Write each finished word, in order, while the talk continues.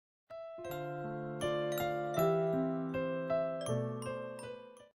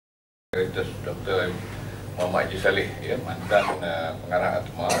Dr. Muhammad Haji Saleh, ya, mantan pengarah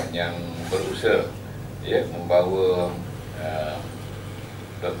ATMA yang berusaha, ya, membawa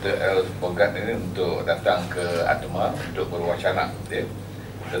Dr. L. Bogat ini untuk datang ke ATMA untuk berwacana. Ya.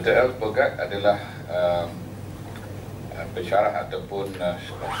 Dr. L. Bogat adalah pensyarah ataupun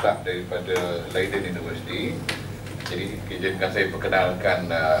staf daripada Leiden University. Jadi izinkan saya perkenalkan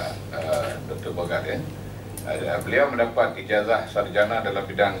Dr. Bogat. Ya. Beliau mendapat ijazah sarjana dalam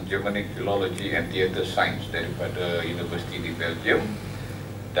bidang Germanic Philology and Theatre Science daripada Universiti di Belgium,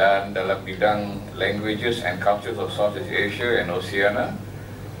 dan dalam bidang Languages and Cultures of Southeast Asia and Oceania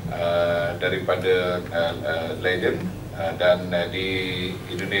daripada Leiden, dan di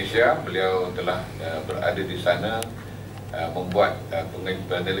Indonesia beliau telah berada di sana membuat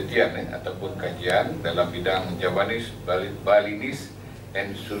penelitian ataupun kajian dalam bidang Javanese, Balinese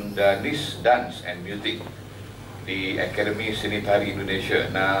and Sundanese Dance and Music di Akademi Seni Tari Indonesia.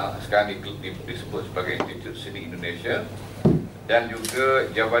 Nah, sekarang disebut sebagai Institut Seni Indonesia, dan juga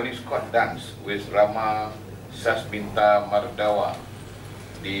Javanese Court Dance with Rama Sasminta Mardawa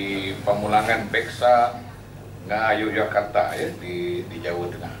di Pamulangan Beksa Yogyakarta, ya, di Jawa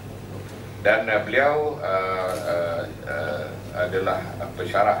Tengah. Dan beliau adalah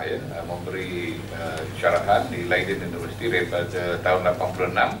pensyarah, ya, memberi syarahan di Leiden University daripada tahun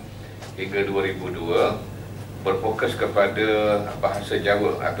 86 hingga 2002, berfokus kepada bahasa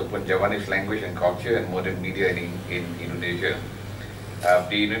Jawa ataupun Javanese Language and Culture and Modern Media in Indonesia.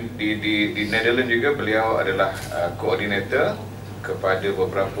 Di Netherlands juga beliau adalah koordinator kepada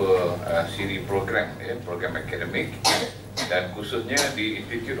beberapa siri program, ya, program akademik, dan khususnya di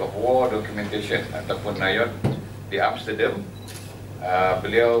Institute of War Documentation ataupun NIOD di Amsterdam.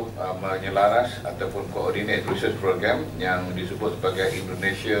 Beliau menyelaras ataupun koordinat research program yang disebut sebagai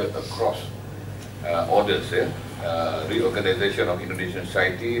Indonesia Across Orders, ya, Reorganization of Indonesian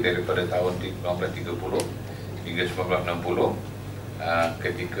Society daripada tahun 1930 hingga 1960,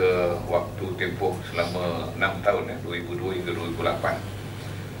 ketika waktu tempoh selama 6 tahun, ya, 2002 hingga 2008.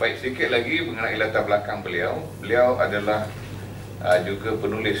 Baik, sedikit lagi mengenai latar belakang beliau. Beliau adalah juga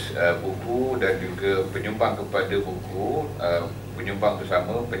penulis buku dan juga penyumbang kepada buku, penyumbang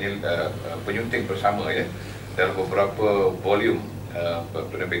bersama, penyunting bersama, ya, dalam beberapa volume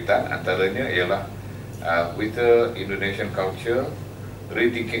penerbitan. Antaranya ialah With the Indonesian Culture,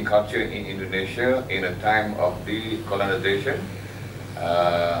 Rethinking Culture in Indonesia in a Time of Decolonization,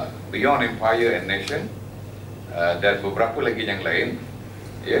 Beyond Empire and Nation, dan beberapa lagi yang lain,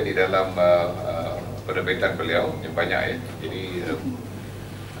 ya, di dalam penerbitan beliau yang banyak, ya. Jadi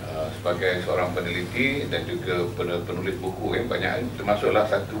sebagai seorang peneliti dan juga penulis buku yang banyak, termasuklah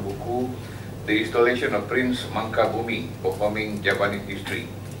satu buku The Installation of Prince Mangkabumi Performing Javanese History.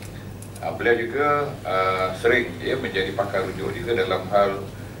 Beliau juga sering, ya, menjadi pakar rujuk juga dalam hal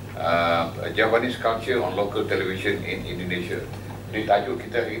Javanese Culture on Local Television in Indonesia. Jadi tajuk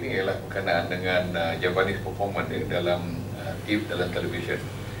kita hari ini ialah berkenaan dengan Javanese performance, ya, dalam televisyen.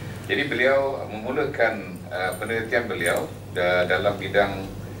 Jadi beliau memulakan penelitian beliau dalam bidang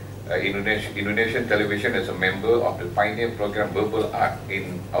Indonesian television as a member of the pioneer program Verbal Art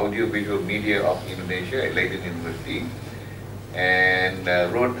in Audiovisual Media of Indonesia at Leiden University, and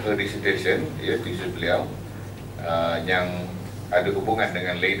wrote her dissertation, ya, thesis beliau yang ada hubungan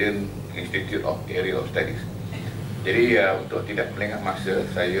dengan Leiden Institute of Area of Studies. Jadi untuk tidak melengah masa,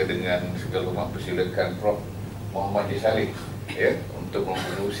 saya dengan segala hormat persilakan Prof. Muhammad Haji Saleh, ya, untuk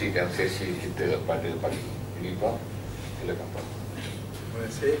mengerusikan sesi kita pada pagi ini. Prof, silakan, Prof. Terima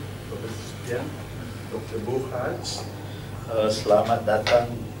kasih, Prof. Sekian, Dr. Bogat. Selamat datang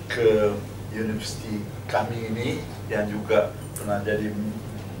ke universiti kami ini yang juga pernah jadi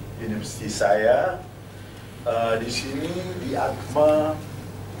universiti saya. Di sini di ATMA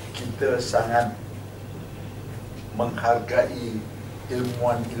kita sangat menghargai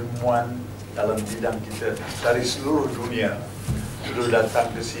ilmuwan-ilmuwan dalam bidang kita dari seluruh dunia. Sudah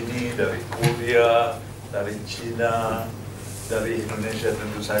datang ke sini dari Korea, dari China, dari Indonesia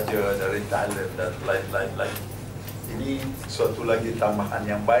tentu saja, dari Thailand dan lain-lain. Ini suatu lagi tambahan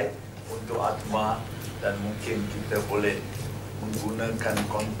yang baik untuk ATMA, dan mungkin kita boleh menggunakan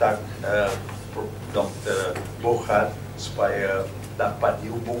kontak Dr. Bogat supaya dapat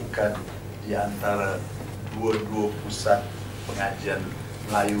dihubungkan di antara dua pusat pengajian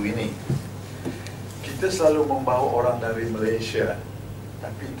Melayu ini. Kita selalu membawa orang dari Malaysia,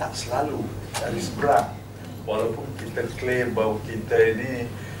 tapi tak selalu dari seberang. Walaupun kita klaim bahawa kita ini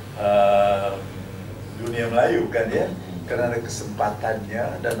dunia Melayu, kan, ya, kerana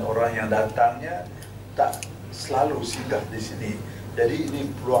kesempatannya dan orang yang datangnya tak selalu singgah di sini Jadi ini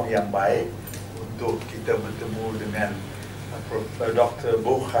peluang yang baik untuk kita bertemu dengan Dr.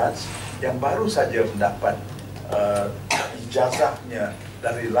 Bohats yang baru saja mendapat ijazahnya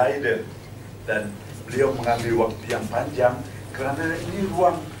dari Leiden, dan beliau mengambil waktu yang panjang kerana ini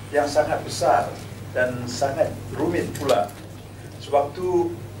ruang yang sangat besar dan sangat rumit pula.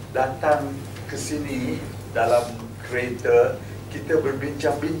 Sewaktu datang ke sini dalam kereta, kita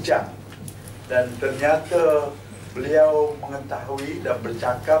berbincang-bincang dan ternyata beliau mengetahui dan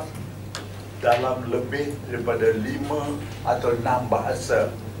bercakap dalam lebih daripada 5 atau 6 bahasa.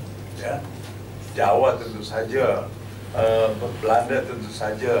 Ya. Jawa tentu saja, Belanda tentu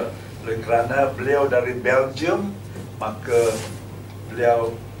saja. Oleh kerana beliau dari Belgium, maka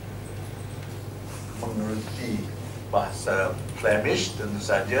beliau mengerti bahasa Flemish tentu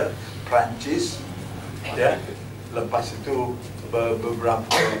saja, Perancis, ya. Lepas itu beberapa,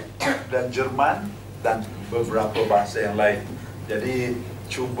 dan Jerman dan beberapa bahasa yang lain. Jadi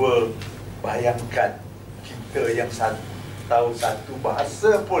cuba bayangkan kita yang tahu satu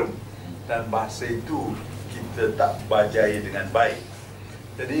bahasa pun dan bahasa itu kita tak bajai dengan baik.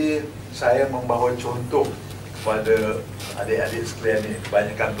 Jadi saya membawa contoh kepada adik-adik sekalian ni,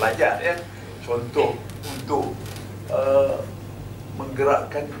 kebanyakan pelajar ya, contoh untuk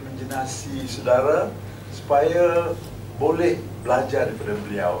menggerakkan imajinasi saudara supaya boleh belajar daripada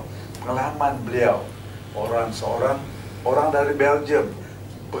beliau, pengalaman beliau. Orang dari Belgium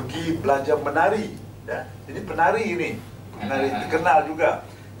pergi belajar menari, ya. Ini penari terkenal juga.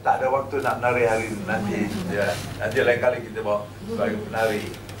 Tak ada waktu nak menari hari ini, nanti lain kali kita bawa sebagai penari.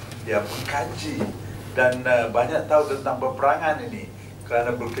 Dia pengkaji dan banyak tahu tentang peperangan ini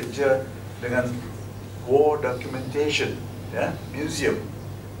kerana bekerja dengan war documentation, ya, museum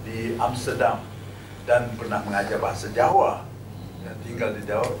di Amsterdam, dan pernah mengajar bahasa Jawa. Dan tinggal di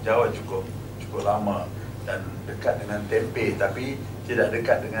Jawa cukup lama dan dekat dengan tempe, tapi tidak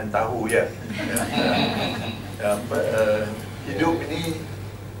dekat dengan tahu, ya. Hidup ini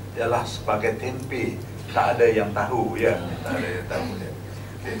ialah sebagai tempe, tak ada yang tahu, ya. Tak ada yang tahu, ya.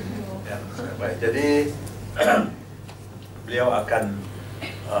 Okay. Ya, baik. Jadi beliau akan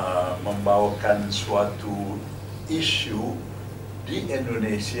membawakan suatu isu di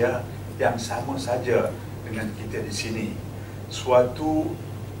Indonesia yang sama saja dengan kita di sini. Suatu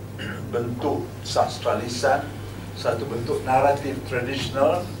bentuk sastralisan, satu bentuk naratif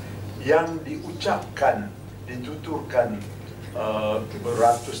tradisional yang diucapkan, dituturkan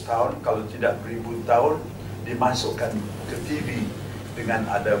beratus tahun, kalau tidak beribu tahun, dimasukkan ke TV dengan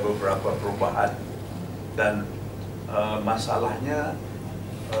ada beberapa perubahan. Dan masalahnya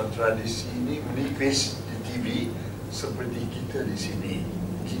tradisi ini menipis di TV seperti kita di sini.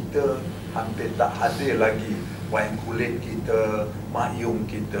 Kita hampir tak hadir lagi wayang kulit kita, makyum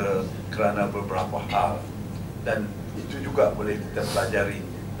kita kerana beberapa hal. Dan itu juga boleh kita pelajari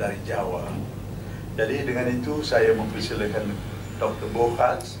dari Jawa. Jadi dengan itu saya mempersilakan Dr.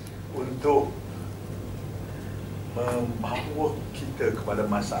 Bohats untuk membawa kita kepada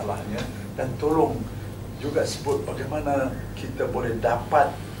masalahnya dan tolong juga sebut bagaimana kita boleh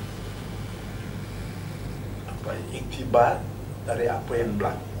dapat iktibar dari apa yang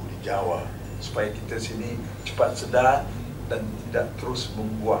berlaku di Jawa, supaya kita sini cepat sedar dan tidak terus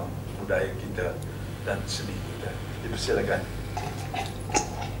membuang budaya kita dan seni kita. Dipersilakan.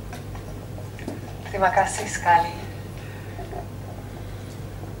 Terima kasih sekali.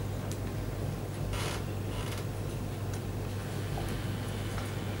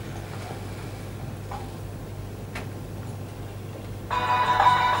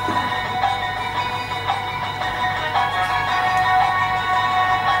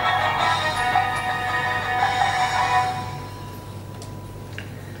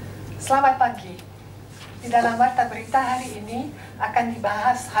 Selamat pagi. Di dalam Warta Berita hari ini akan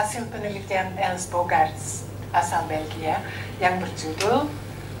dibahas hasil penelitian Garbs asal Belgia yang berjudul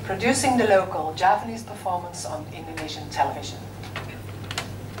Producing the Local Javanese Performance on Indonesian Television.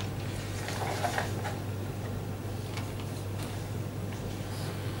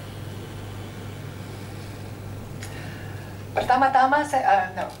 Pertama-tama,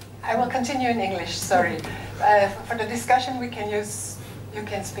 I will continue in English, sorry. For the discussion you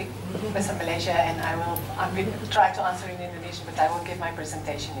can speak Bahasa Malaysia and I will try to answer in Indonesian, but I will give my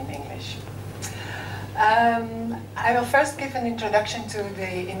presentation in English. I will first give an introduction to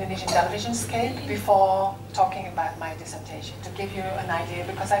the Indonesian television scape before talking about my dissertation, to give you an idea,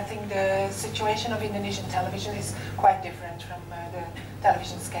 because I think the situation of Indonesian television is quite different from the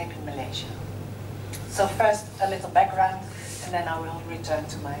television scape in Malaysia. So first a little background and then I will return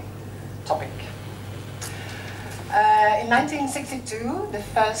to my topic. In 1962, the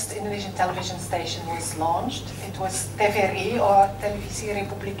first Indonesian television station was launched. It was TVRI, or Televisi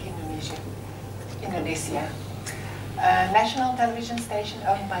Republik Indonesia, a national television station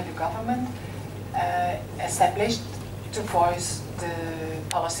owned by the government, established to voice the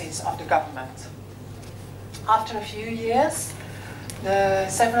policies of the government. After a few years, the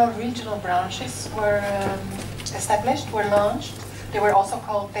several regional branches were established, were launched. They were also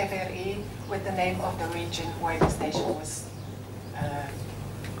called TVRI, with the name of the region where the station was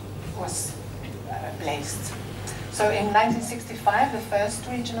placed. So in 1965, the first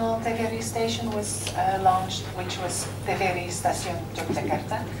regional TVRI station was launched, which was TVRI Station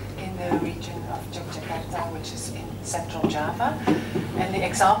Yogyakarta, in the region of Yogyakarta, which is in Central Java. And the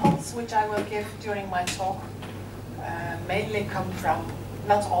examples which I will give during my talk mainly come from,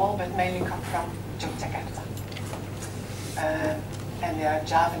 not all, but mainly come from Yogyakarta. And they are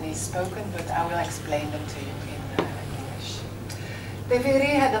Javanese spoken, but I will explain them to you in English.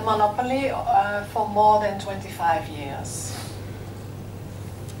 TVRI had a monopoly for more than 25 years.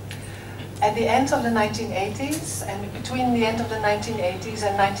 At the end of the 1980s, and between the end of the 1980s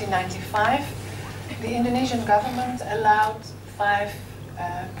and 1995, the Indonesian government allowed 5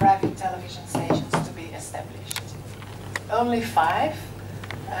 private television stations to be established. Only 5,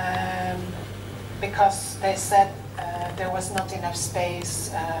 because they said there was not enough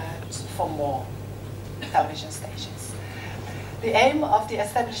space for more television stations. The aim of the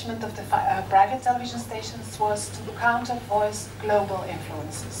establishment of the private television stations was to counter-voice global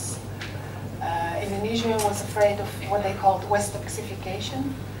influences. Indonesia was afraid of what they called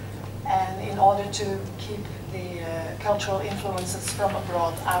Westoxification, and in order to keep the cultural influences from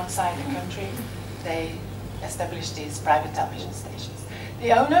abroad outside the country, they established these private television stations.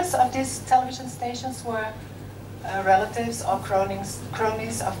 The owners of these television stations were relatives or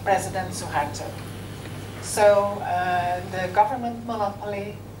cronies of President Suharto. So the government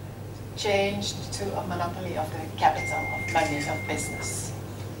monopoly changed to a monopoly of the capital, of money, of business.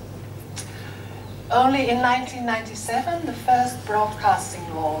 Only in 1997, the first broadcasting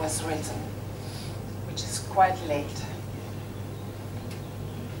law was written, which is quite late.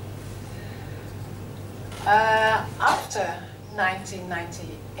 After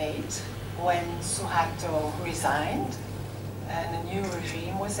 1998, when Suharto resigned and a new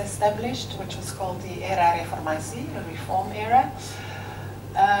regime was established, which was called the Era Reformasi, the reform era,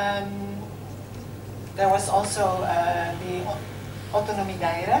 there was also the autonomy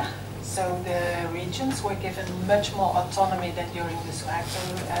daerah, so the regions were given much more autonomy than during the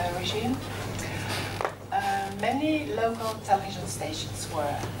Suharto regime. Many local television stations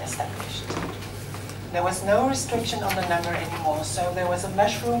were established. There was no restriction on the number anymore, so there was a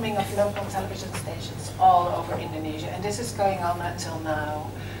mushrooming of local television stations all over Indonesia, and this is going on until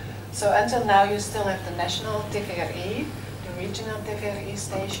now. So until now you still have the national TVRI, the regional TVRI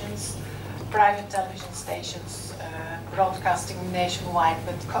stations, private television stations broadcasting nationwide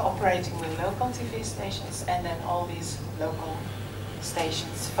but cooperating with local TV stations, and then all these local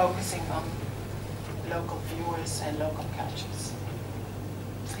stations focusing on local viewers and local cultures.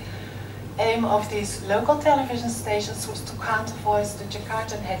 Aim of these local television stations was to counter-voice the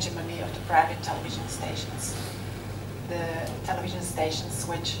Jakartan hegemony of the private television stations, the television stations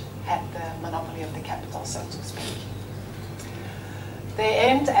which had the monopoly of the capital, so to speak. They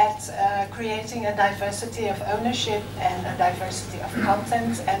aimed at creating a diversity of ownership and a diversity of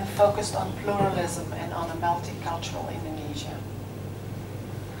content, and focused on pluralism and on a multicultural Indonesia.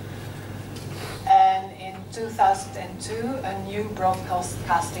 And in 2002, a new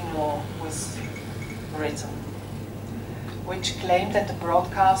broadcasting law was written, which claimed that the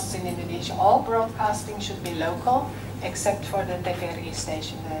broadcasts in Indonesia, all broadcasting should be local, except for the TVRI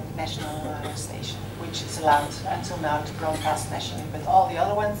station, the national station, which is allowed until now to broadcast nationally, but all the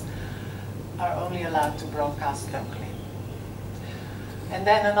other ones are only allowed to broadcast locally. And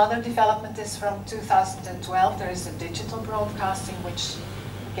then another development is from 2012, there is a digital broadcasting which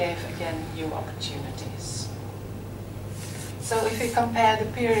gave again new opportunities. So if we compare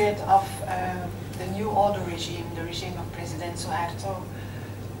the period of the New Order regime, the regime of President Suharto,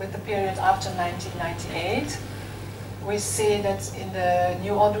 with the period after 1998, we see that in the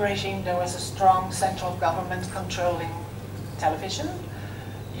New Order regime there was a strong central government controlling television,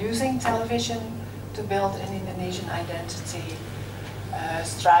 using television to build an Indonesian identity,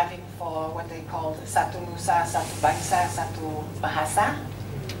 striving for what they called Satu Nusa, Satu Bangsa, Satu Bahasa.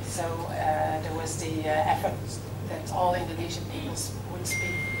 So there was the effort that all Indonesian peoples would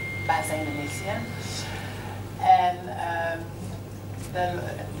speak Bahasa Indonesia. And the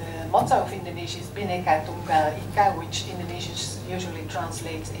motto of Indonesia is Bhinneka Tunggal Ika, which Indonesians usually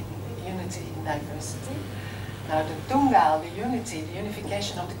translate in unity in diversity. Now the Tunggal, the unity, the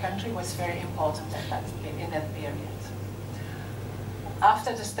unification of the country was very important in that period.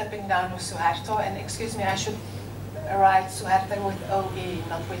 After the stepping down of Suharto, and excuse me, I should write Suharto with OE,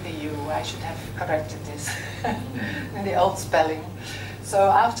 not with the U. I should have corrected this in the old spelling.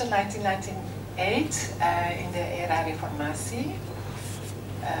 So after 1998, in the era Reformasi,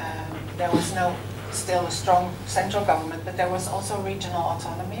 there was still a strong central government, but there was also regional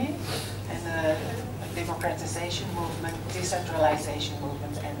autonomy and a democratization movement, decentralization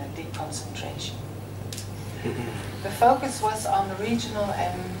movement, and a deconcentration. The focus was on the regional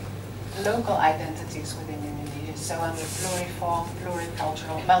and local identities within Indonesia, so on the pluriform,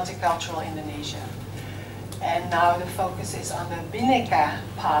 pluricultural, multicultural Indonesia. And now the focus is on the Bhinneka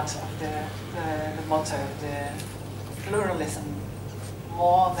part of the motto, the pluralism,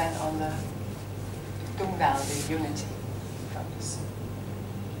 more than on the Tunggal, the unity focus.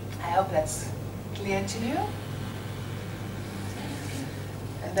 I hope that's clear to you.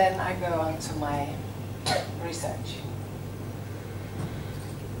 And then I go on to my research.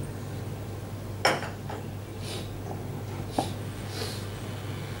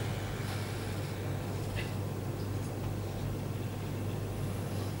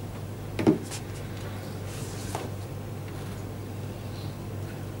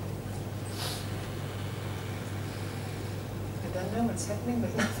 I don't know what's happening,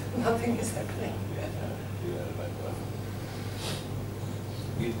 but nothing is happening.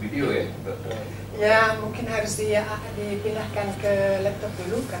 Video ya, Ya, mungkin harus dipindahkan ke laptop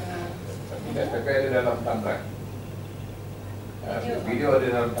dulu karena tidak, tapi ada dalam timeline. Video ada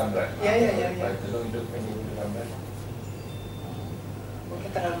dalam timeline. Ya. Tolong hidupkan di timeline. Mungkin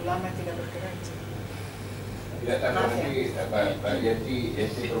terlalu lama tidak bergerak. Tidak, tapi nanti Pak Yeti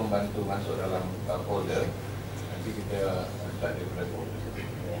tolong bantu masuk dalam folder. Nanti kita start di folder.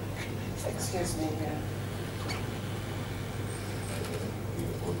 Excuse me. Yeah.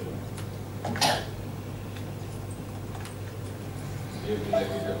 Jadi bila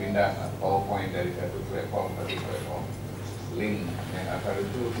kita pindah PowerPoint dari satu platform ke satu platform, link yang akan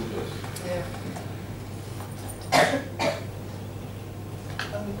itu putus. Yeah.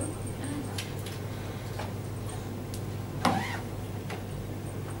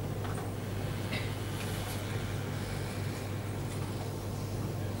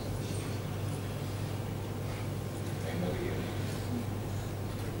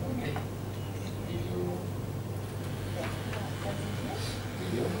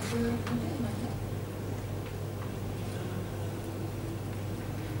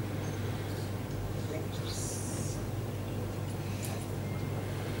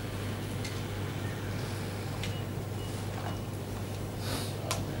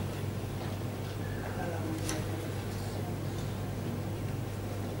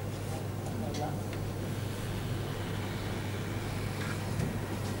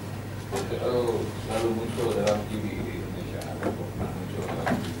 Selalu muncul dalam TV di Indonesia, atau pernah muncul dalam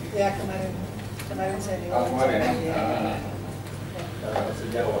TV? Ya, kemarin saya kemarin. Bahasa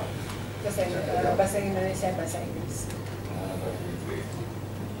Jawa. Bahasa Indonesia, bahasa Inggris. Bahasa Inggris.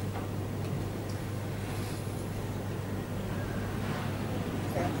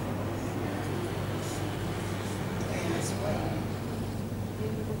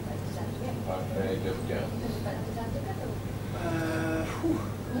 Partai Jogja.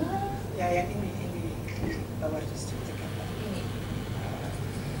 Ya, yang ini bawah distrik Jakarta. Ini.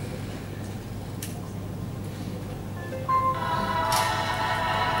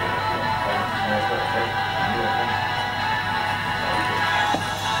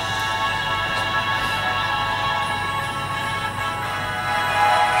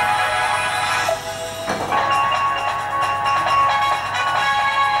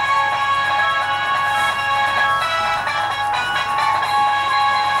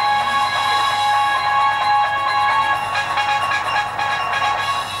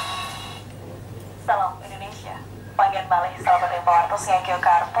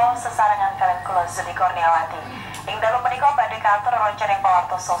 Sesarengan kalian kula Cendekiawan ing dalem menika badhe katur rencana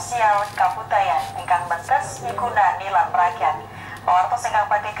pawartos sosial kabudayan ingkang mentes migunani lan merakyat. Pawartos ingkang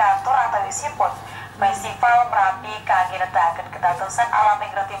badhe katur antawisipun Festival Merapi kangge nedahaken kedadosan alam ing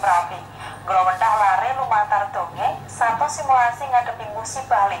Narative Merapi. Kula wendah lare lumantar dongeng sarta simulasi ngadepi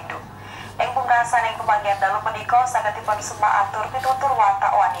musibah lindung. Ing pungkasaning kepanggihan dalem menika sagedipun semak atur pitutur watak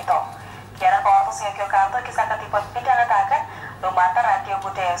wanita. Kiara pawartos Cendekiawan kisah ketipun pidhanetaken lumantar Radio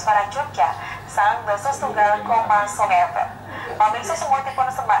Budaya Suara Jogja sang dosos tunggal koma song FM. Pamirsa semutipun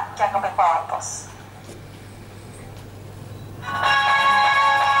semak jangkeping pawartos.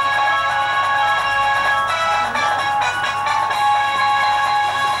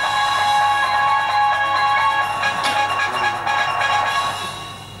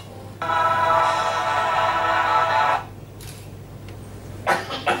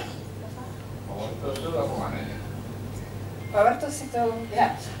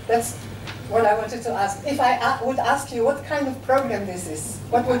 Yeah, that's what I wanted to ask. If I would ask you what kind of program this is,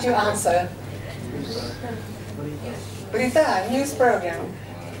 what would you answer? Berita, news program.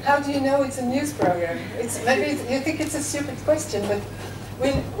 How do you know it's a news program? Maybe you think it's a stupid question, but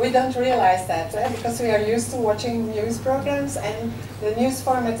we don't realize that, right? Because we are used to watching news programs, and the news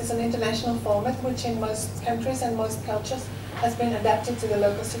format is an international format, which in most countries and most cultures has been adapted to the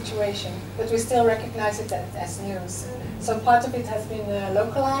local situation, but we still recognize it as news. So part of it has been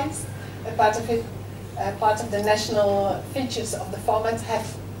localized, a part of the national features of the format have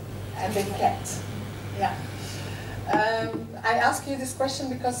been kept. Yeah. I ask you this question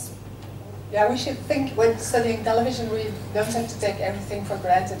because, yeah, we should think when studying television. We don't have to take everything for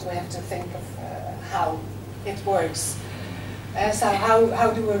granted. We have to think of how it works. So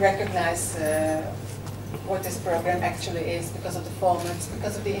how do we recognize what this program actually is, because of the formats,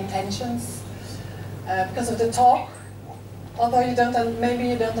 because of the intentions, because of the talk? Although maybe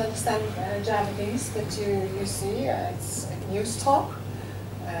you don't understand Javanese, but you see it's news talk.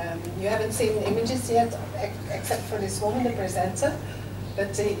 You haven't seen images yet, except for this woman, the presenter.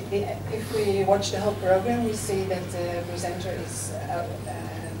 But if we watch the whole program, we see that the presenter is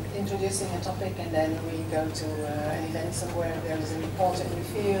introducing a topic, and then we go to an event somewhere. There is a reporter in the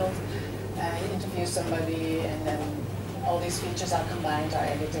field. He interviews somebody, and then all these features are combined, are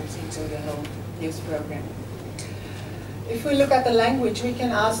edited into the whole news program. If we look at the language, we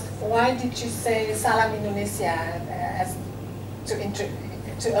can ask, why did you say Salam Indonesia as to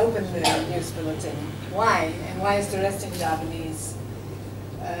open the news bulletin? Why? And why is the rest in Javanese?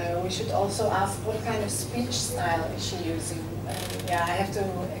 We should also ask, what kind of speech style is she using? Yeah, I have to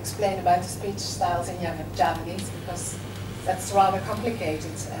explain about the speech styles in Javanese, because that's rather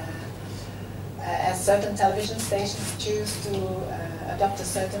complicated. As certain television stations choose to adopt a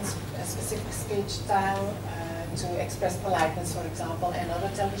certain specific speech style to express politeness, for example, and other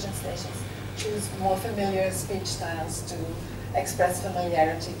television stations choose more familiar speech styles to express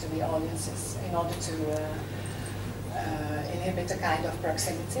familiarity to the audiences in order to inhibit a kind of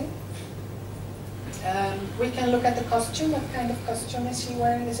proximity. We can look at the costume. What kind of costume is she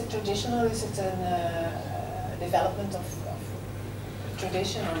wearing? Is it traditional? Is it a development of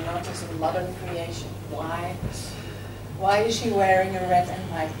tradition or not? Is it a modern creation? Why? Why is she wearing a red and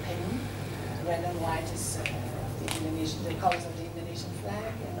white pin? Red and white is the colors of the Indonesian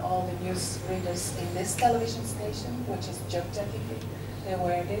flag, and all the news readers in this television station, which is Jogja TV, they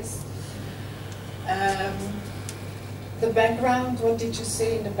wear this. The background, what did you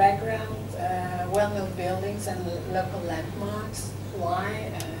see in the background? Well-known buildings and local landmarks.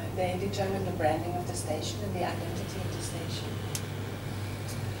 Why? They determine the branding of the station and the identity of the station.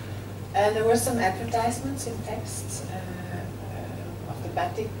 There were some advertisements in text of the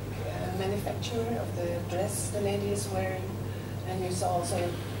batik manufacturer, of the dress the lady is wearing, and you saw also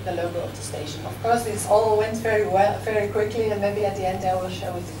the logo of the station. Of course, this all went very well, very quickly, and maybe at the end I will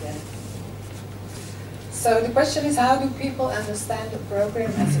show it again. So the question is, how do people understand the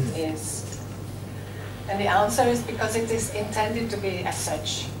program as it is? And the answer is because it is intended to be as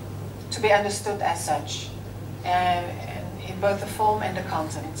such, to be understood as such, and in both the form and the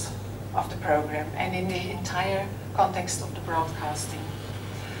content of the program, and in the entire context of the broadcasting.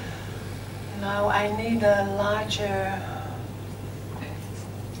 Now I need a larger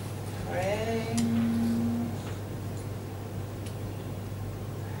frame.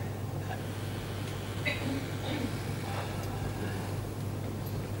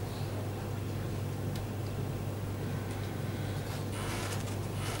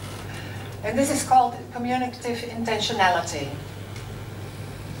 And this is called communicative intentionality.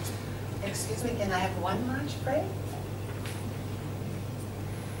 Excuse me, can I have one large frame?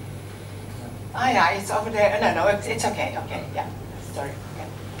 Ah, yeah, it's over there. No, it's okay. Okay, yeah, sorry.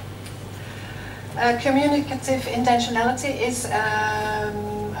 Okay. Communicative intentionality is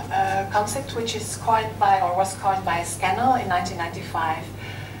a concept which is coined by, or was coined by Scannell in 1995.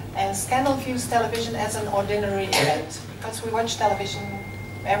 And Scannell views television as an ordinary event, because we watch television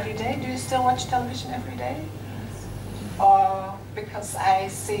every day. Do you still watch television every day? Or because I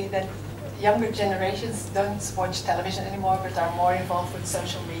see that younger generations don't watch television anymore, but are more involved with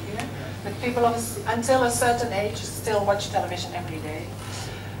social media. But people until a certain age still watch television every day.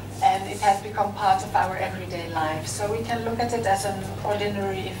 And it has become part of our everyday life. So we can look at it as an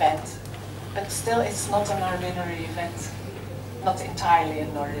ordinary event. But still it's not an ordinary event. Not entirely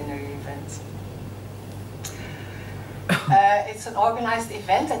an ordinary event. It's an organized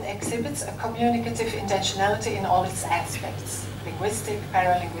event that exhibits a communicative intentionality in all its aspects: linguistic,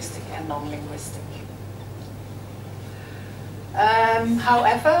 paralinguistic, and non-linguistic.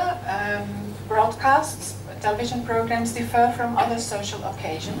 However, broadcasts, television programs differ from other social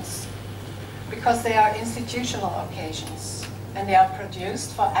occasions because they are institutional occasions and they are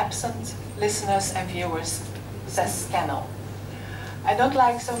produced for absent listeners and viewers, says Scannell. I don't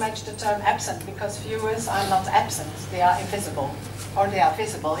like so much the term absent because viewers are not absent, they are invisible, or they are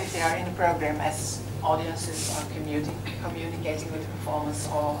visible if they are in the program as audiences are communicating with performers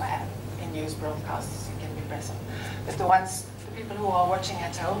or in news broadcasts, you can be present. But the people who are watching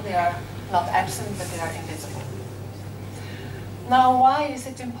at home, they are not absent, but they are invisible. Now, why is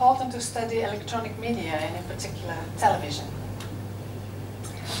it important to study electronic media, and in particular television?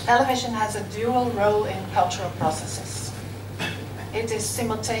 Television has a dual role in cultural processes. It is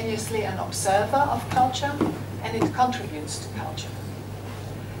simultaneously an observer of culture, and it contributes to culture.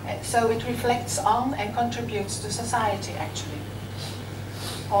 So it reflects on and contributes to society, actually.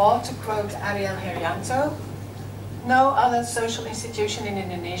 Or, to quote Ariel Herianto, no other social institution in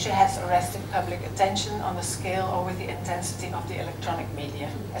Indonesia has arrested public attention on the scale or with the intensity of the electronic media,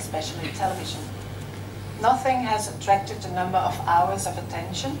 especially television. Nothing has attracted the number of hours of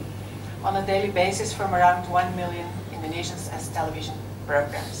attention on a daily basis from around 1 million Indonesians as television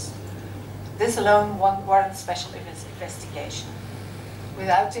programs. This alone warrants special investigation.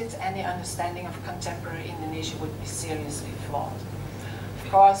 Without it, any understanding of contemporary Indonesia would be seriously flawed. Of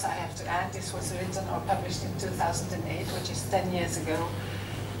course, I have to add, this was written or published in 2008, which is 10 years ago,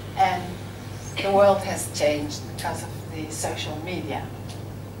 and the world has changed because of the social media.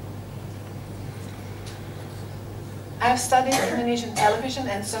 I have studied Indonesian television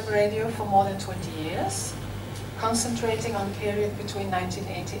and sub-radio for more than 20 years, concentrating on the period between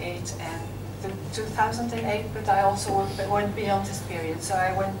 1988 and 2008, but I also went beyond this period. So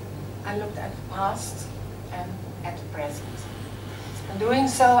I looked at the past and at the present. In doing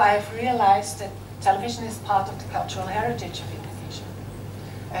so, I have realized that television is part of the cultural heritage of Indonesia.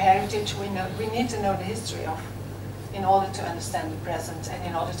 A heritage we need to know the history of in order to understand the present and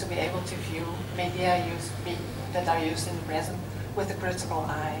in order to be able to view media that are used in the present with a critical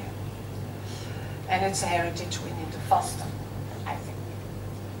eye. And it's a heritage we need to foster, I think.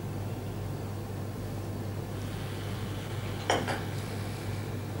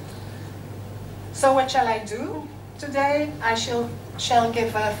 So what shall I do today? I shall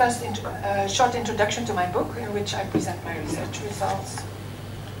give first a short introduction to my book, in which I present my research results.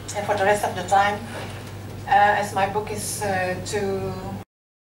 And for the rest of the time, as my book is too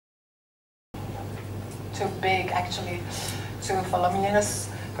big, actually, too voluminous,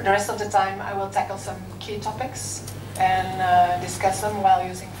 for the rest of the time I will tackle some key topics and discuss them while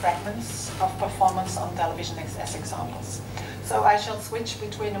using fragments of performance on television as examples. So I shall switch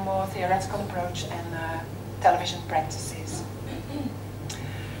between a more theoretical approach and television practices.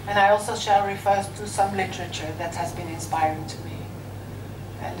 And I also shall refer to some literature that has been inspiring to me.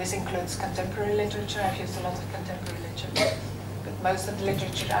 And this includes contemporary literature. I've used a lot of contemporary literature. But most of the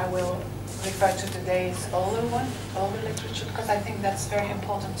literature I will refer to today is older literature, because I think that's very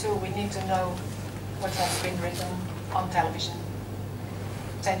important too. We need to know what has been written on television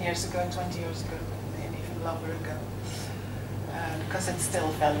 10 years ago, 20 years ago, and even longer ago, because it's still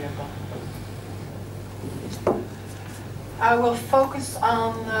valuable. I will focus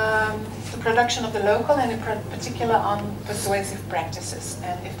on the production of the local, and in particular on persuasive practices.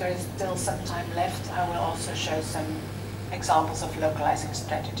 And if there is still some time left, I will also show some examples of localizing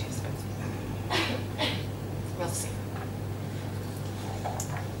strategies. But we'll see.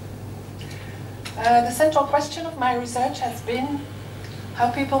 The central question of my research has been how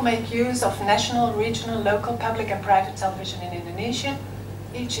people make use of national, regional, local, public and private television in Indonesia,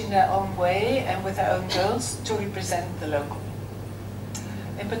 each in their own way and with their own goals, to represent the local.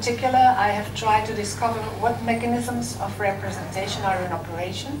 In particular, I have tried to discover what mechanisms of representation are in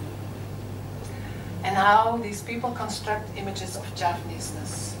operation and how these people construct images of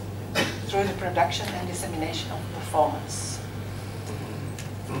Javaneseness through the production and dissemination of performance.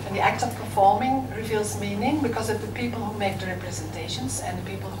 And the act of performing reveals meaning because of the people who make the representations and the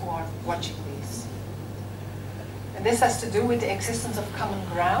people who are watching these. And this has to do with the existence of common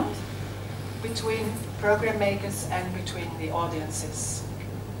ground between program makers and between the audiences.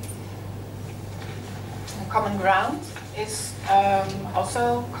 And common ground is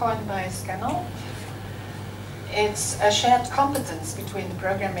also coined by Scannell. It's a shared competence between the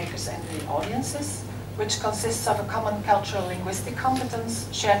program makers and the audiences, which consists of a common cultural linguistic competence,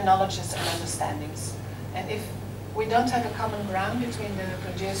 shared knowledges and understandings. And if we don't have a common ground between the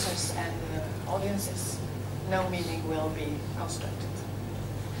producers and the audiences, no meaning will be constructed.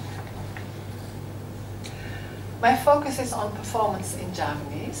 My focus is on performance in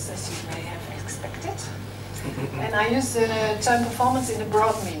Javanese, as you may have expected. And I use the term performance in a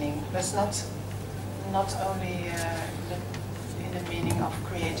broad meaning. There's not not only in the meaning of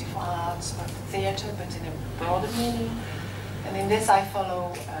creative arts or theater, but in a broader meaning. And in this I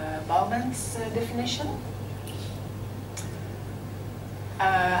follow Bauman's definition.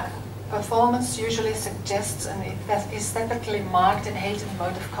 Performance usually suggests an aesthetically marked and heightened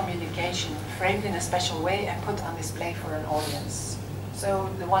mode of communication, framed in a special way and put on display for an audience. So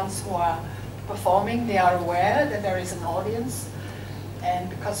the ones who are performing, they are aware that there is an audience, and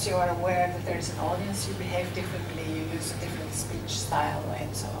because you are aware that there is an audience, you behave differently, you use a different speech style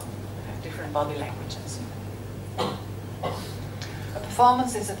and so on, different body languages. A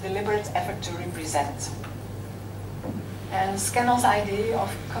performance is a deliberate effort to represent. And Scannell's idea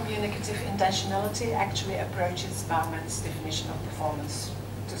of communicative intentionality actually approaches Bauman's definition of performance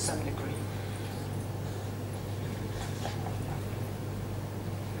to some degree.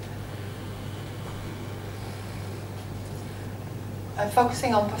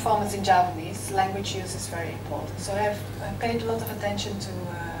 Focusing on performance in Javanese, language use is very important. So I paid a lot of attention to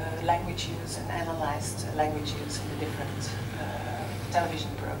language use and analyzed language use in the different television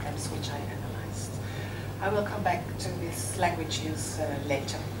programs which I analyzed. I will come back to this language use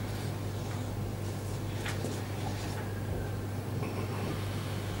later.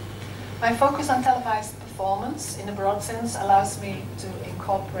 My focus on televised performance, in a broad sense, allows me to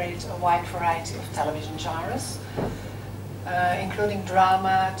incorporate a wide variety of television genres, including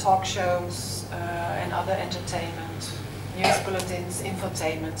drama, talk shows, and other entertainment, news bulletins,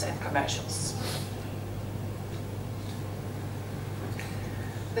 infotainment, and commercials.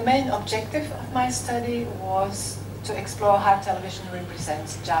 The main objective of my study was to explore how television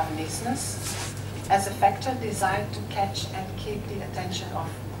represents Javaneseness as a factor designed to catch and keep the attention of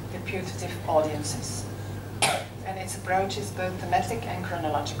the putative audiences. And its approach is both thematic and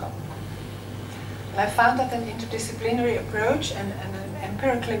chronological. And I found that an interdisciplinary approach and an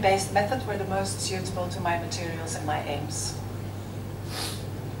empirically based method were the most suitable to my materials and my aims.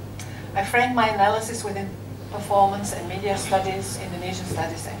 I framed my analysis within performance and media studies, Indonesian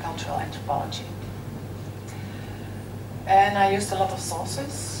studies, and cultural anthropology. And I used a lot of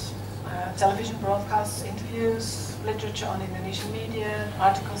sources, television broadcasts, interviews, literature on Indonesian media,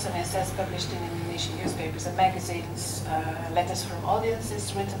 articles and essays published in Indonesian newspapers and magazines, letters from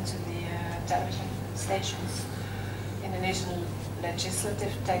audiences written to the television stations, Indonesian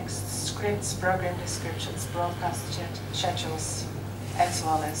legislative texts, scripts, program descriptions, broadcast schedules, and so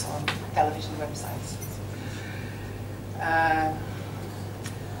on, television websites.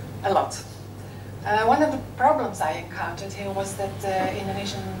 A lot. One of the problems I encountered here was that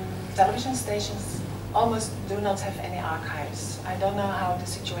Indonesian television stations almost do not have any archives. I don't know how the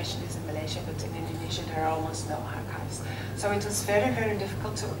situation is in Malaysia, but in Indonesia there are almost no archives. So it was very, very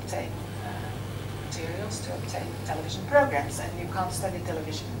difficult to obtain materials, to obtain television programs, and you can't study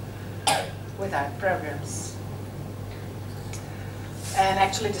television without programs. And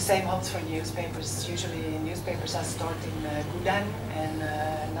actually the same holds for newspapers. Usually newspapers are stored in gudang and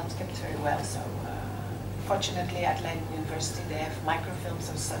not kept very well. So fortunately at Leiden University they have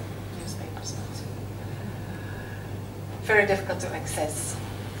microfilms of some newspapers, but very difficult to access.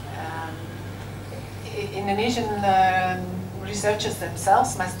 Indonesian researchers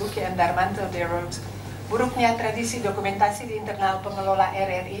themselves, Mas Duki and Darmanto, they wrote, buruknya tradisi dokumentasi di internal pengelola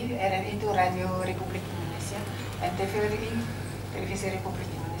RRI, RRI itu Radio Republik Indonesia, dan TVRI, Televisi Republik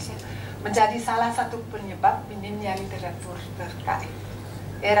Indonesia, menjadi salah satu penyebab minimnya literatur terkait.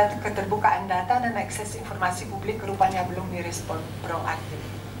 Era keterbukaan data dan akses informasi publik rupanya belum direspon proaktif.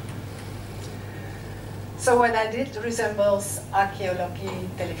 So what I did resembles arkeologi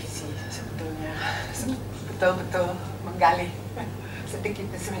televisi sebetulnya, betul-betul menggali sedikit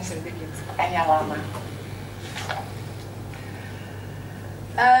demi sedikit, makanya lama.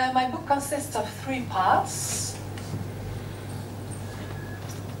 My book consists of 3 parts,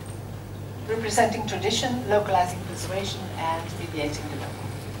 representing tradition, localizing persuasion, and mediating the local.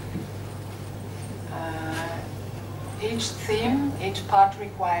 Each theme, each part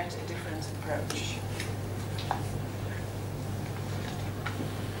required a different approach.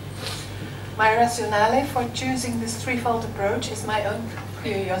 My rationale for choosing this threefold approach is my own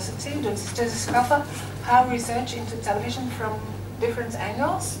curiosity to discover how research into television from different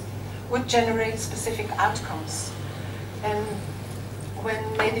angles would generate specific outcomes. And when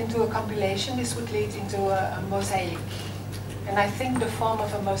made into a compilation, this would lead into a mosaic. And I think the form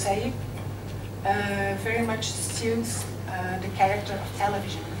of a mosaic very much suits the character of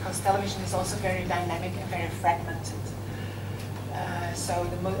television, because television is also very dynamic and very fragmented. So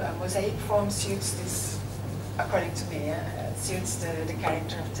the mosaic form suits this, according to me, suits the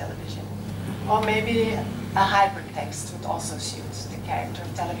character of television. Or maybe a hypertext would also suit the character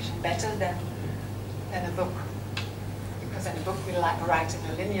of television better than than a book. Because in a book we write in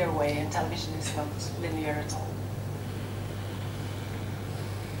a linear way, and television is not linear at all.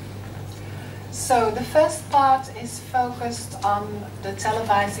 So the first part is focused on the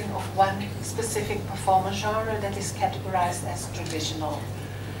televising of one specific performance genre that is categorized as traditional.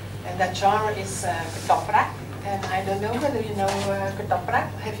 And that genre is ketoprak. And I don't know whether you know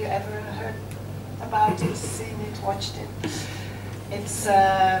ketoprak. Have you ever heard about it, seen it, watched it? It's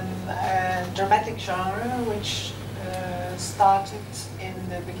a dramatic genre which started in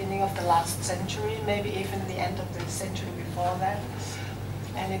the beginning of the last century, maybe even the end of the century before that.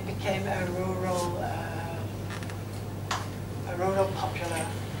 And it became a rural popular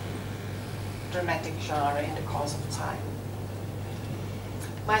dramatic genre in the course of time.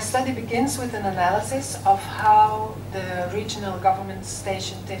 My study begins with an analysis of how the regional government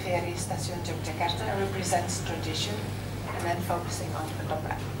station TVRI Station Jakarta represents tradition, and then focusing on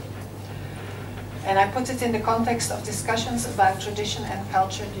ketoprak. And I put it in the context of discussions about tradition and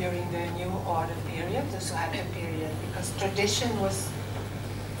culture during the New Order period, the Suharto period, because tradition was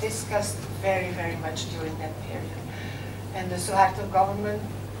discussed very, very much during that period. And the Suharto government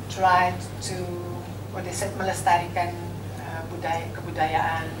tried to, what they said, melestarikan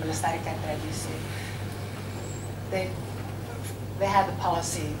kebudayaan, melestarikan tradisi. They had a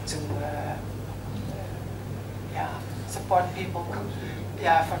policy to support people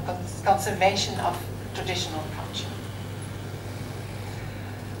for conservation of traditional culture.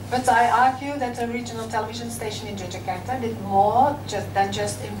 But I argue that the regional television station in Jakarta did more than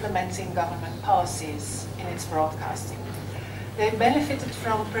just implementing government policies in its broadcasting. They benefited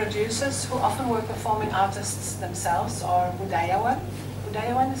from producers who often were performing artists themselves, or budayawan.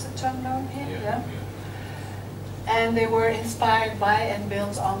 Budayawan is a term known here, yeah? And they were inspired by and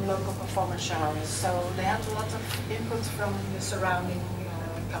built on local performance genres. So they had a lot of input from the surrounding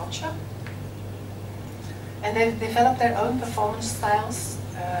culture. And they developed their own performance styles,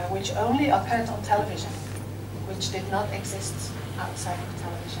 which only occurred on television, which did not exist outside of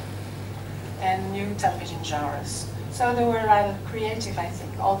television, and new television genres. So they were rather creative, I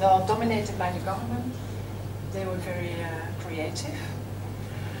think. Although dominated by the government, they were very creative.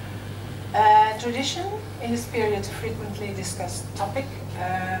 Tradition, in this period, a frequently discussed topic,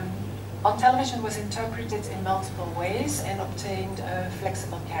 on television was interpreted in multiple ways and obtained a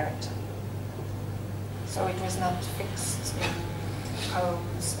flexible character. So it was not fixed in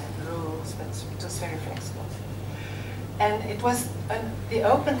codes and rules, but it was very flexible. And it was the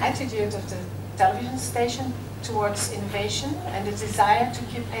open attitude of the television station towards innovation and the desire to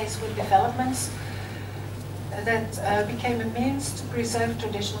keep pace with developments that became a means to preserve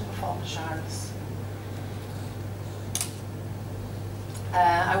traditional performance genres.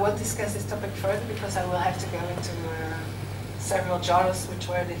 I won't discuss this topic further because I will have to go into several genres which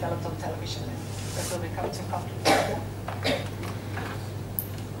were developed on television, and that will become too complicated.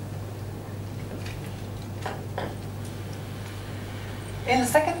 In the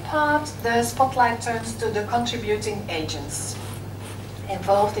second part, the spotlight turns to the contributing agents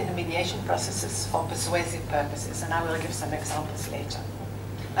involved in the mediation processes for persuasive purposes, and I will give some examples later.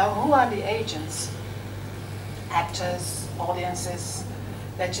 Now, who are the agents? Actors, audiences,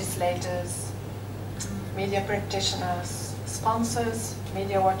 legislators, media practitioners, sponsors,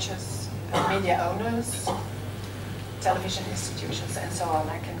 media watchers, media owners, television institutions, and so on.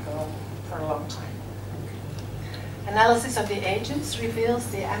 I can go on for a long time. Analysis of the agents reveals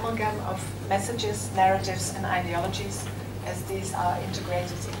the amalgam of messages, narratives, and ideologies as these are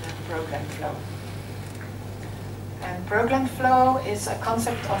integrated in the program flow. And program flow is a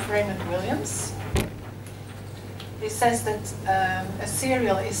concept of Raymond Williams. He says that a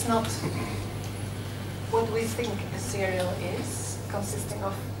serial is not what we think a serial is, consisting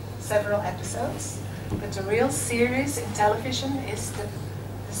of several episodes, but a real series in television is the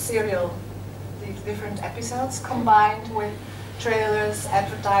serial, the different episodes combined with trailers,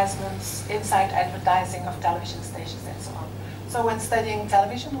 advertisements, inside advertising of television stations, and so on. So when studying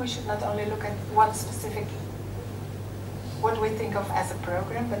television, we should not only look at one specific, what we think of as a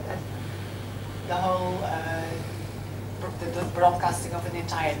program, but at the whole, the broadcasting of an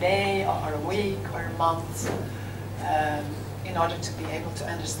entire day, or a week, or a month, in order to be able to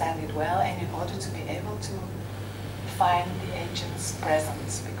understand it well, and in order to be able to find the agents'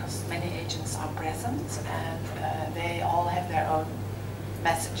 presence, because many agents are present, and they all have their own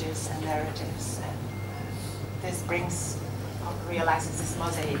messages and narratives, and this brings, realizes this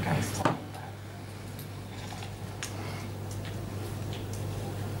mosaic I was talking about.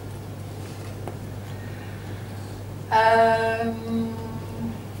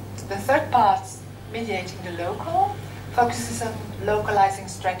 The third part, mediating the local, focuses on localizing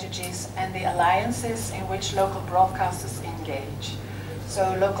strategies and the alliances in which local broadcasters engage.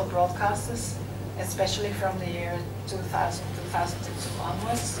 So local broadcasters, especially from the year 2000, 2002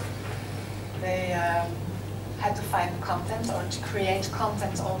 onwards, they had to find content or to create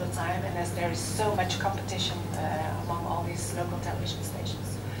content all the time, and as there is so much competition among all these local television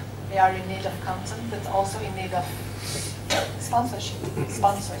stations, they are in need of content, but also in need of sponsorship,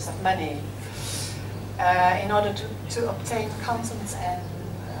 sponsors of money, in order to obtain content and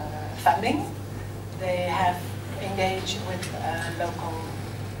funding. They have engaged with local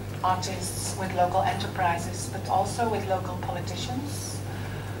artists, with local enterprises, but also with local politicians,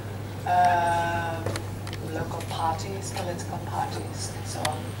 local parties, political parties, and so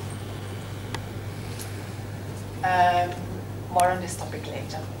on. More on this topic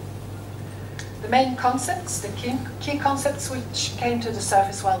later. The main concepts, the key concepts which came to the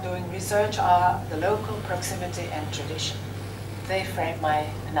surface while doing research are the local, proximity, and tradition. They frame my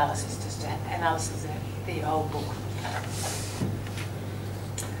analysis, just analysis of the whole book.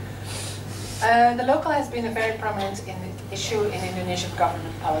 The local has been a very prominent issue in Indonesian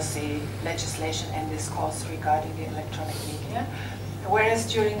government policy, legislation, and discourse regarding the electronic media. Whereas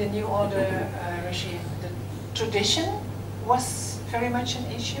during the New Order regime, the tradition was very much an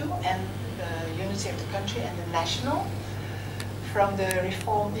issue, and the unity of the country and the national. From the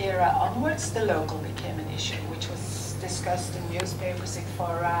reform era onwards, the local became an issue, which was discussed in newspapers, in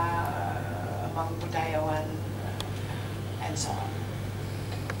fora, among Budayawan, and so on.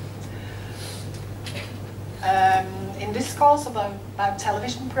 In discourse about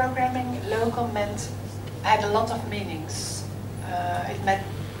television programming, local had a lot of meanings. It meant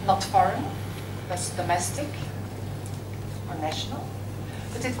not foreign, that's domestic or national,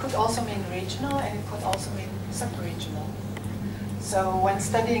 but it could also mean regional, and it could also mean sub-regional. So when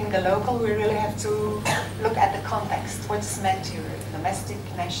studying the local, we really have to look at the context. What's meant here? Domestic,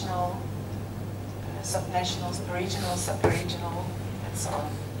 national, subnational, regional, sub-regional, and so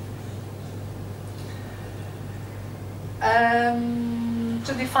on.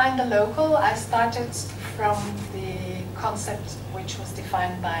 To define the local, I started from the concept which was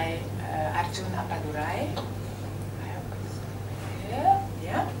defined by Arjun Appadurai.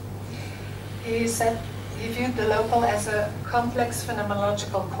 Yeah. He said he viewed the local as a complex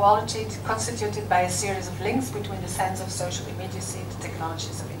phenomenological quality constituted by a series of links between the sense of social immediacy, the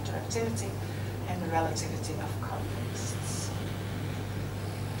technologies of interactivity, and the relativity of contexts.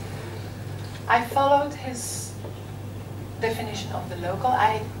 I followed his definition of the local.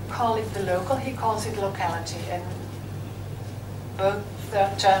 I call it the local, he calls it locality, and both the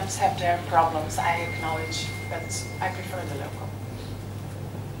terms have their problems, I acknowledge, but I prefer the local.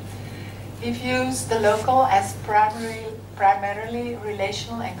 He views the local as primarily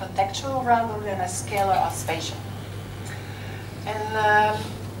relational and contextual rather than as scalar or spatial. And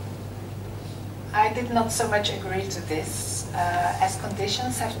I did not so much agree to this, as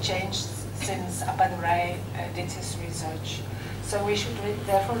conditions have changed since Appadurai did his research. So we should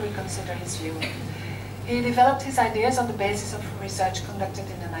therefore reconsider his view. He developed his ideas on the basis of research conducted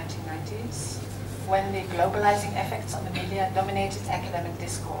in the 1990s, when the globalizing effects on the media dominated academic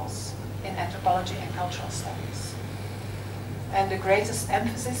discourse in anthropology and cultural studies. And the greatest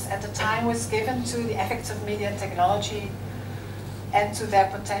emphasis at the time was given to the effects of media technology and to their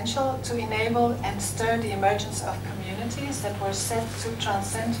potential to enable and stir the emergence of communities that were set to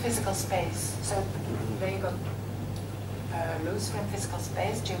transcend physical space. So they got loose from physical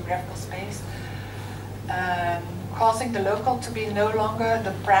space, geographical space, causing the local to be no longer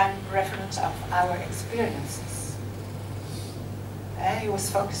the prime reference of our experiences. He was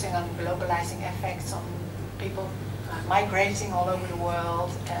focusing on globalizing effects, on people migrating all over the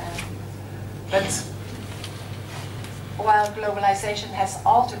world. But while globalization has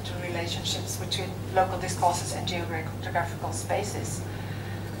altered the relationships between local discourses and geographical spaces,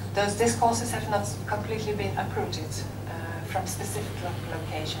 those discourses have not completely been uprooted from specific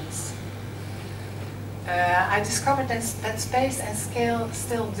locations. I discovered that space and scale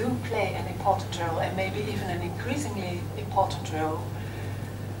still do play an important role, and maybe even an increasingly important role,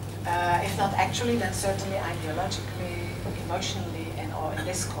 if not actually, then certainly ideologically, emotionally, and or in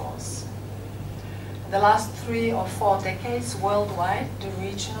discourse. In the last 3 or 4 decades, worldwide, the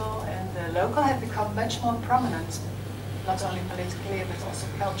regional and the local have become much more prominent, not only politically, but also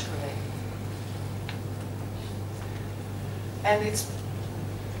culturally. And it's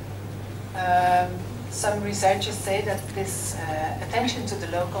some researchers say that this attention to the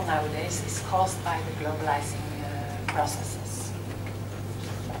local nowadays is caused by the globalizing processes.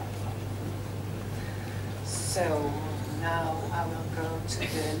 So now I will go to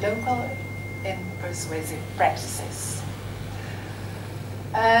the local in persuasive practices.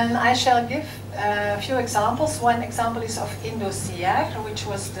 And I shall give a few examples. One example is of Indosiar, which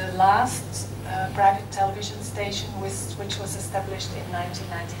was the last private television station which was established in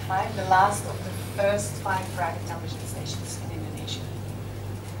 1995, the last of the first 5 private television stations in Indonesia.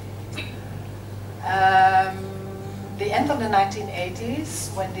 The end of the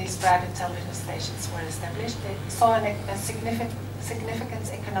 1980s, when these private television stations were established, they saw a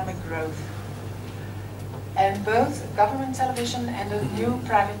significant economic growth. And both government television and the new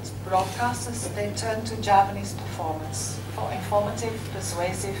private broadcasters, they turned to Javanese performance for informative,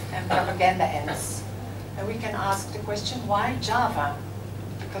 persuasive, and propaganda ends. And we can ask the question, why Java?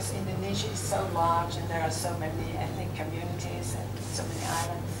 Because Indonesia is so large and there are so many ethnic communities and so many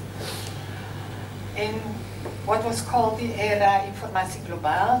islands. In what was called the era Informasi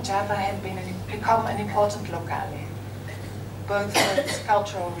Global, Java had become an important locale, both for its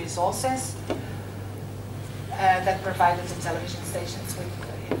cultural resources that provided the television stations with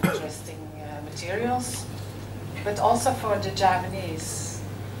interesting materials, but also for the Javanese,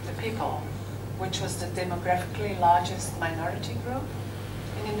 the people, which was the demographically largest minority group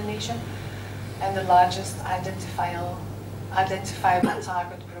in Indonesia and the largest identifiable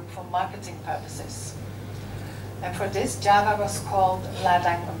target group for marketing purposes. And for this, Java was called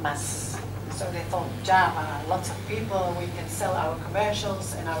Ladang Emas. So they thought, Java, lots of people, we can sell our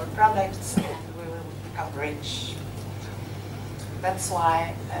commercials and our products, and we will become rich. That's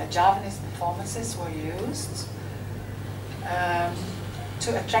why Javanese performances were used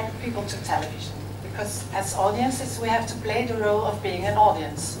to attract people to television. Because as audiences, we have to play the role of being an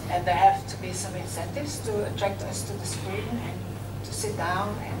audience, and there have to be some incentives to attract us to the screen and to sit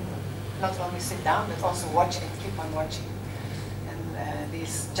down, and not only sit down, but also watch and keep on watching. And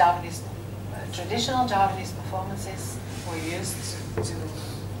these Javanese, traditional Javanese performances were used to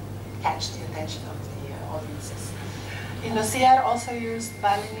catch the attention of the audiences. Indosiar also used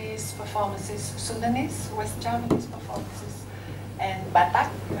Balinese performances, Sundanese, West Javanese performances, and Batak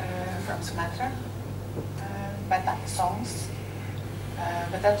from Sumatra, Batak songs.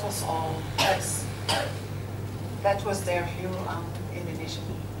 But that was all. That was their view on Indonesian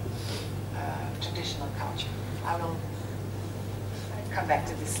traditional culture. I will come back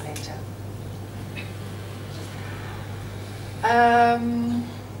to this later.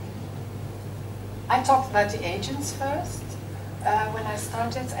 I talked about the agents first when I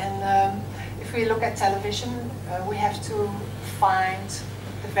started, and if we look at television, we have to find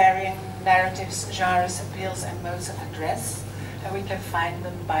the varying narratives, genres, appeals, and modes of address, and we can find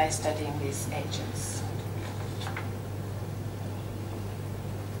them by studying these agents.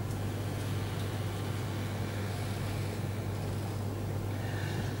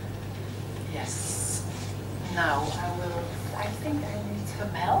 Yes. Now I think I need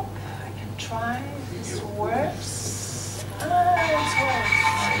some help. I can try. This works. It works.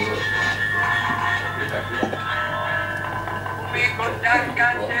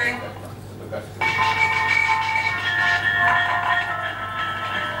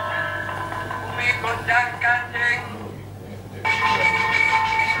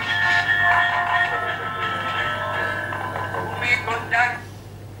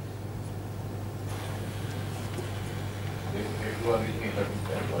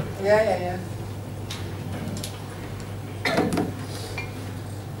 Yeah.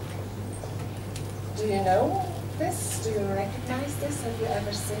 Do you know this? Do you recognize this? Have you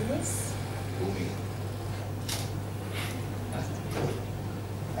ever seen this?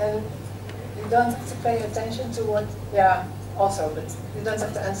 And you don't have to pay attention to what, also, but you don't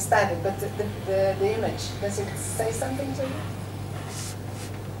have to understand it, but the image, does it say something to you?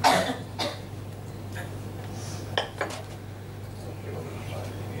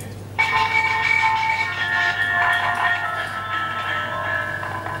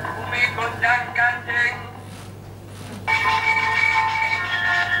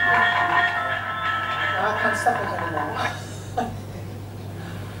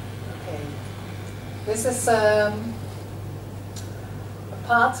 This is a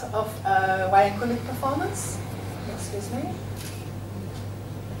part of a wayang kulit performance. Excuse me.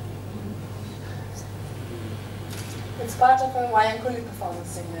 It's part of a wayang kulit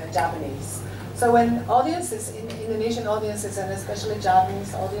performance in Javanese. So when audiences, Indonesian audiences and especially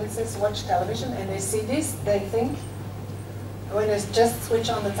Javanese audiences watch television and they see this, they think, when they just switch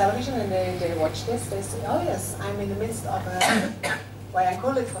on the television and they watch this, they say, oh yes, I'm in the midst of a wayang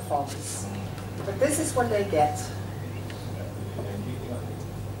kulit performance. But this is what they get.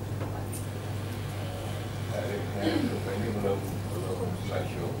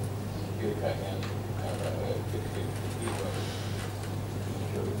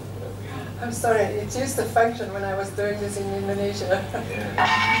 I'm sorry, it used to function when I was doing this in Indonesia.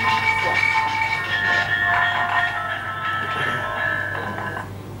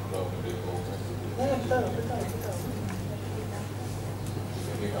 Ya, betul.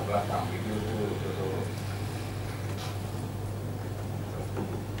 Jadi kat belakang video tu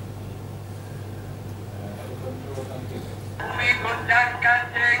Bumi gonjang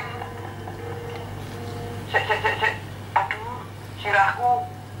kancing. Sik. Aduh, sirahku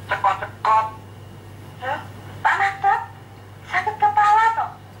cekot-cekot. Loh, Pak Mantep, sakit kepala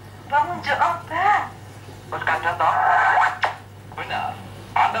toh? Bangun jo obat. Bos kadang toh? Benar,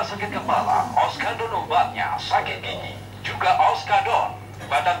 Anda sakit kepala, oskadon obatnya, sakit gigi, juga oskadon,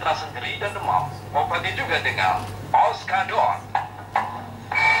 badan terasa nyeri dan demam. Obati juga dengan oskadon.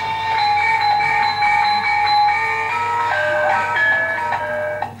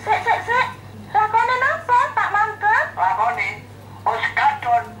 Sik. Lakonan apa, Pak Mantep? Lakoni,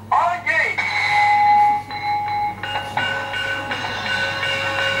 oskadon, oye.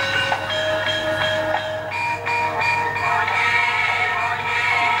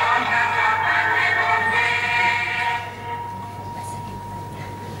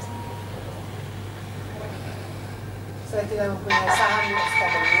 Saya tidak mempunyai saham di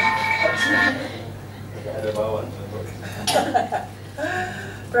Oskadon. Tidak ada bawaan.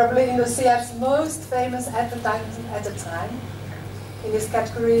 Probably Indonesia's most famous advertisement at the time in this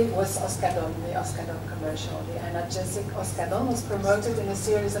category was Oskadon, the Oskadon commercial. The analgesic Oskadon was promoted in a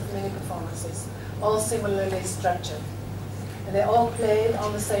series of mini performances, all similarly structured. And they all played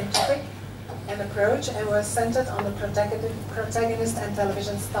on the same topic and approach and were centered on the protagonist and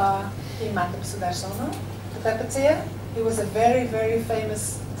television star Mantep Sudarsono, the puppeteer. He was a very, very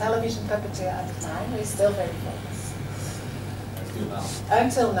famous television puppeteer at the time. He's still very famous.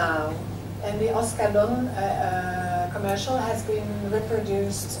 Until now. And the Oskadon commercial has been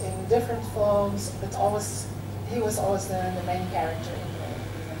reproduced in different forms, but he was always the main character in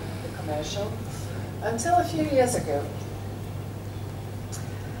the commercial until a few years ago.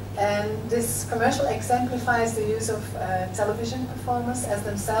 And this commercial exemplifies the use of television performers as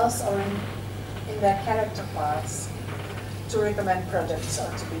themselves or in their character parts to recommend products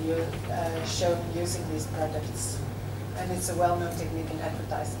or to be shown using these products. And it's a well-known technique in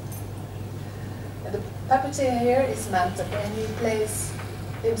advertising. And the puppeteer here is Mantep, and he plays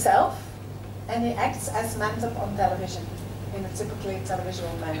himself, and he acts as Mantep on television in a typically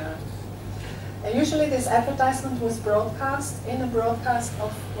televisual manner. And usually this advertisement was broadcast in a broadcast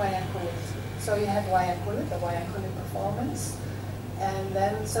of Wayang Kulit. So you had Wayang Kulit, the Wayang Kulit performance, and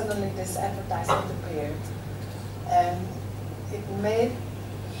then suddenly this advertisement appeared. And it made,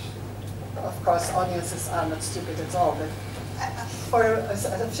 of course, audiences are not stupid at all, but for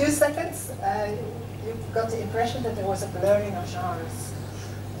a few seconds, you got the impression that there was a blurring of genres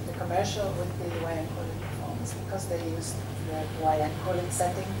in the commercial with the Wayang Kulit performance, because they used the Wayang Kulit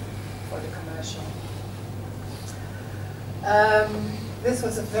setting for the commercial. This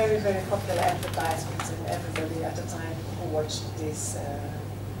was a very, very popular advertisement, and everybody at the time who watched these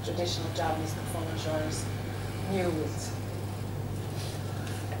traditional Javanese performance genres knew it.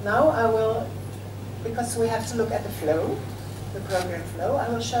 Now I will, because we have to look at the flow, the program flow, I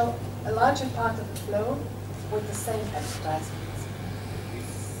will show a larger part of the flow with the same advertisement.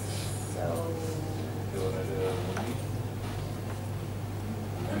 So,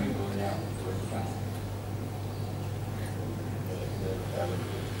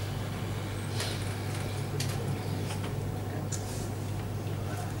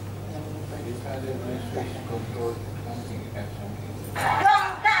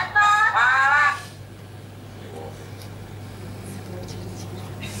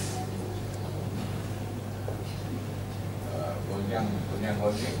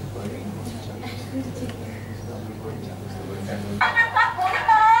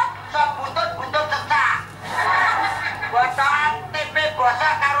 Buntut cecak. Bosan TV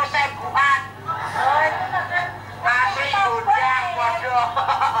gosok karo sebuan. Asli undang bodoh.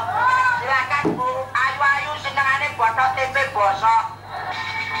 Silakan Bu, ayu-ayu senengane botok TV gosok.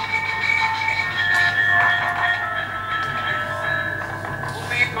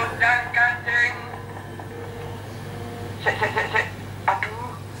 Bumi gonjang kancing. Sik.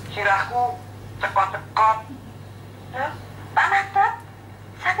 Aduh, sirahku cekot-cekot. Loh, Pak Mantep,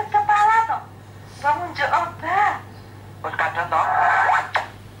 sakit kepala toh? Bangun jo obat. Bos kadang toh?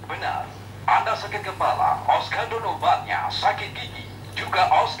 Benar, Anda sakit kepala, oskadon obatnya, sakit gigi, juga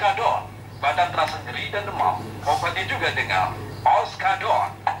oskadon, badan terasa nyeri dan demam. Obati juga dengan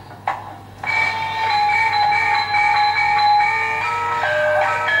oskadon.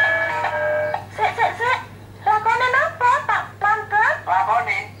 Sik. Lakonan apa, Pak Mantep?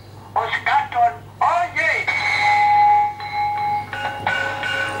 Lakoni, oskadon.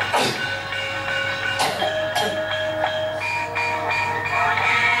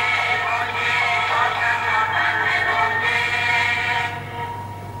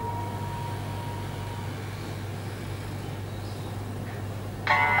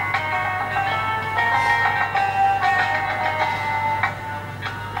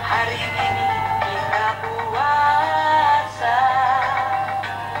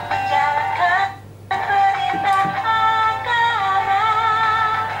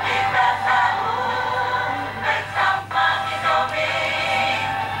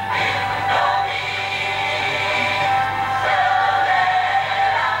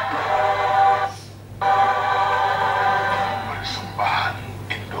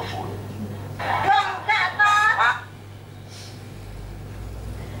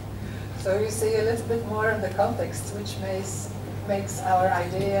 So you see a little bit more of the context, which makes our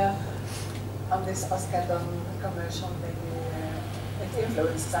idea on this Oskadon commercial, maybe it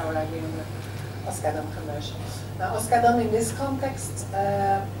influences our idea on the Oskadon commercial. Now Oskadon in this context,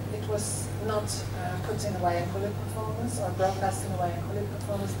 it was not put in a Wayankuli performance or broadcast in a Wayankuli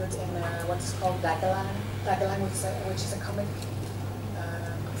performance, but in what's called Dagelang, which is a comic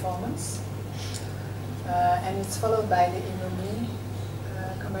performance. And it's followed by the Indomie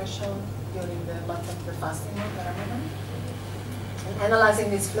commercial during the month of the fasting month, Ramadan. In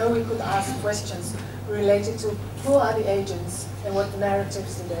analyzing this flow, we could ask questions related to who are the agents and what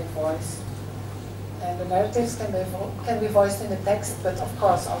narratives do they voice. And the narratives can be voiced in the text, but of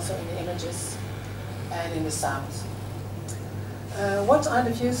course also in the images and in the sounds. What are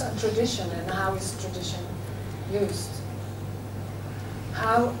the views on tradition and how is tradition used?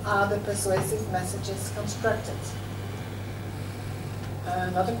 How are the persuasive messages constructed?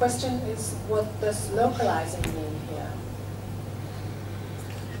 Another question is, what does localizing mean here?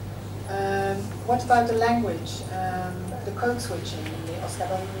 What about the language, the code switching? In the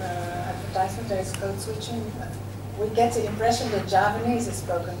Oskadon advertisement there is code switching. We get the impression that Javanese is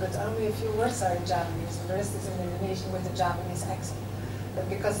spoken, but only a few words are in Javanese, and the rest is in Indonesian with a Javanese accent. But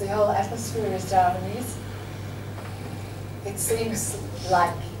because the whole atmosphere is Javanese, it seems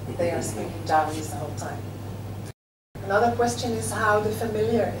like they are speaking Javanese the whole time. Another question is how the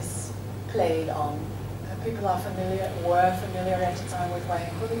familiar is played on. People were familiar at the time with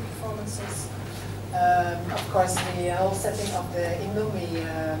Wayankuli performances. Of course, the whole setting of the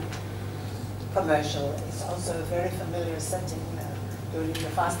Indomie commercial is also a very familiar setting during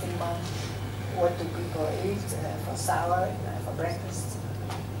the fasting month. What do people eat for sour, for breakfast?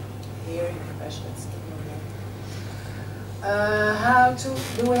 Here in the commercial, it's Indomie. How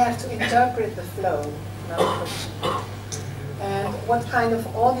do we have to interpret the flow? Another question. And what kind of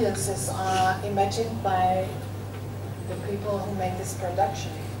audiences are imagined by the people who make this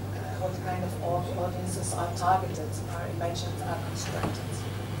production? What kind of audiences are targeted, are imagined, are constructed?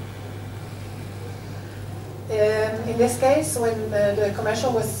 In this case, when the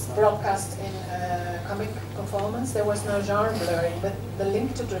commercial was broadcast in comic performance, there was no genre blurring, but the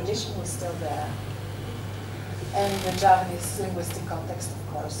link to tradition was still there. And the Javanese linguistic context,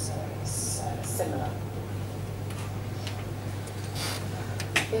 of course, is similar.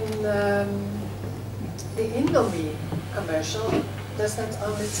 In the Indomie commercial does not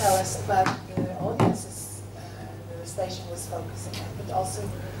only tell us about the audiences the station was focusing on, but also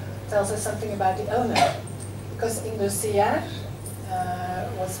tells us something about the owner. Because Indosiar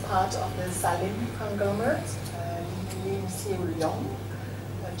was part of the Salim conglomerate, Lim Siu Leong,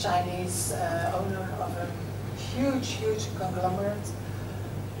 a Chinese owner of a huge conglomerate,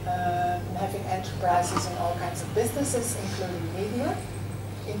 having enterprises in all kinds of businesses, including media,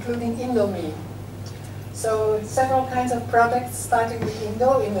 including Indomie. So several kinds of products, starting with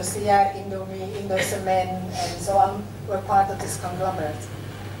Indosiar, Indomie, Indocement, and so on, were part of this conglomerate.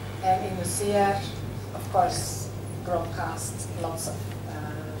 And Indosiar, of course, broadcast lots of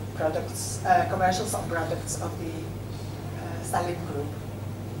products, commercials of products of the Salim group.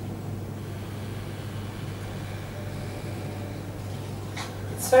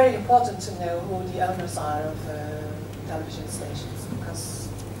 It's very important to know who the owners are of television stations, because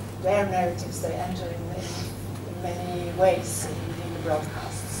their narratives, they enter in many ways in the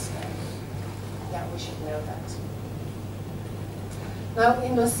broadcasts. And yeah, we should know that. Now,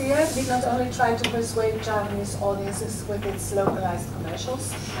 Indosiar did not only try to persuade Javanese audiences with its localized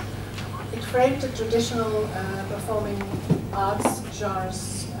commercials, it framed the traditional performing arts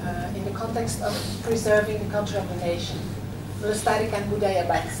genres in the context of preserving the culture of the nation, melestarikan budaya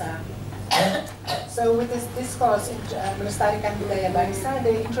bangsa. So with this discourse in melestarikan budaya bangsa,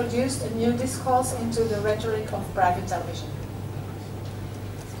 they introduced a new discourse into the rhetoric of private television.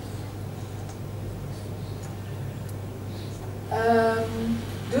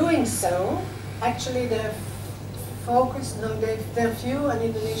 Doing so, actually their focus, their view on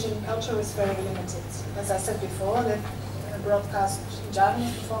Indonesian culture was very limited. As I said before, they broadcast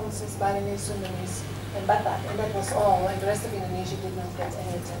Javanese performances, Balinese, Sundanese, and Batak, and that was all, and the rest of Indonesia did not get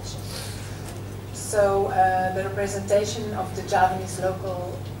any attention. So the representation of the Javanese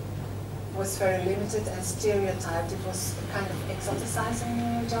local was very limited and stereotyped. It was kind of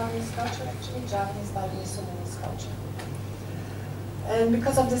exoticizing Javanese culture, actually, Javanese, Balinese, Sundanese culture. And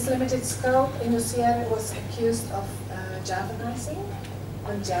because of this limited scope, Indosiar was accused of Javanizing,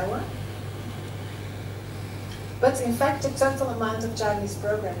 Jawa. But in fact, the total amount of Javanese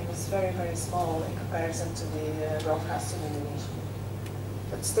programming was very, very small in comparison to the broadcast in Indonesia.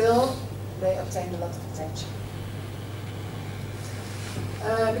 But still, they obtained a lot of attention.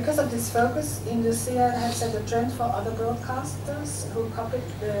 Because of this focus, Indonesia had set a trend for other broadcasters who copied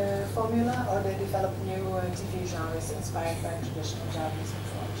the formula or they developed new TV genres inspired by traditional Javanese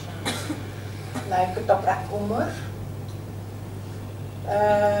performance, like Ketoprak Umur,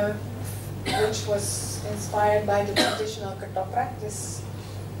 which was inspired by the traditional ketoprak, this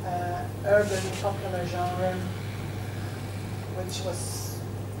urban popular genre, which was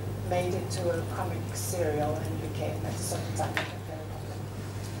made into a comic serial and became at a certain time very popular.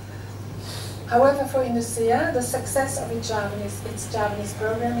 However, for Indonesia, the success of its Javanese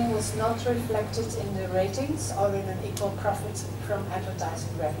programming was not reflected in the ratings or in an equal profit from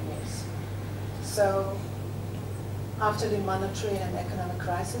advertising revenues. So, after the monetary and economic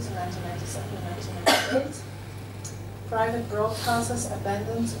crisis in 1997 and 1998, private broadcasters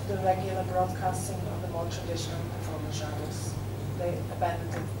abandoned the regular broadcasting of the more traditional performance genres. They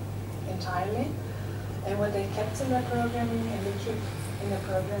abandoned it entirely, and what they kept in their programming, and they keep in their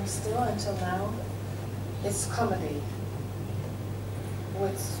program still until now, is comedy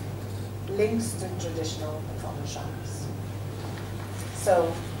with links to traditional performance genres.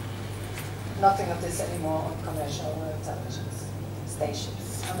 So, nothing of this anymore on commercial television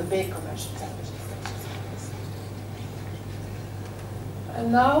stations, on the big commercial television stations.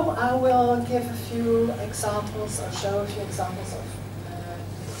 And now I will give a few examples, or show a few examples of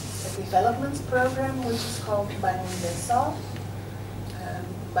a development program which is called Bangun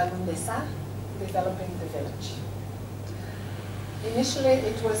Desa, Developing the Village. Initially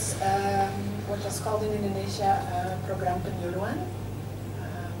it was what was called in Indonesia Program Penyuluhan,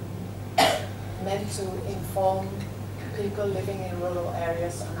 meant to inform people living in rural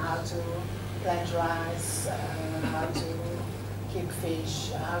areas on how to plant rice, how to keep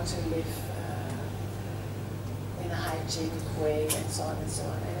fish, how to live in a hygienic way, and so on and so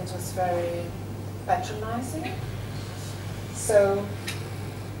on. And it was very patronizing. So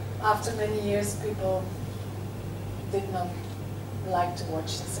after many years, people did not like to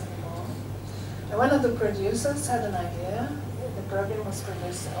watch this anymore. And one of the producers had an idea. The program was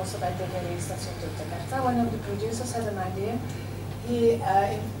produced also by TVRI Stasiun Jakarta. One of the producers had an idea. He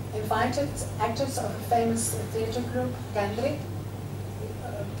invited actors of a famous theater group, Gandrik,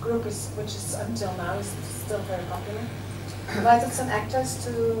 a group which is until now is still very popular. Invited some actors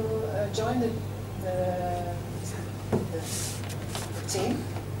to join the team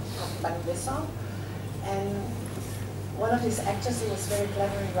of Bangun Desa, and one of these actors, he was very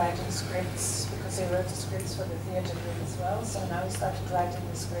clever in writing scripts, because he wrote the scripts for the theater group as well. So now he started writing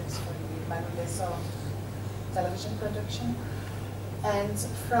the scripts for the Bangun Desa television production. And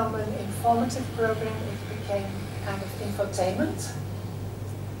from an informative program, it became kind of infotainment.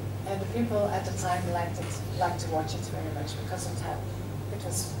 And the people at the time liked to watch it very much, because it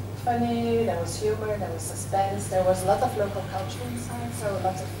was funny, there was humor, there was suspense, there was a lot of local culture inside, so a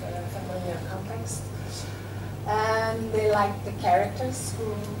lot of familiar context. And they liked the characters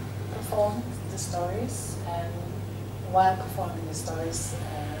who performed the stories, and while performing the stories,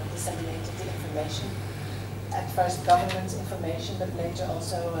 disseminated the information. At first government information, but later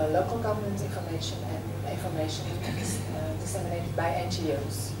also local government information and information disseminated by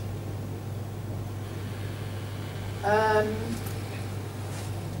NGOs.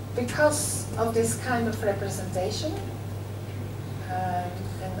 Because of this kind of representation, and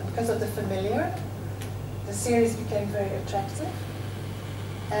because of the familiar, the series became very attractive,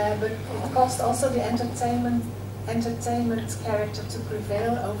 but it caused also the entertainment character to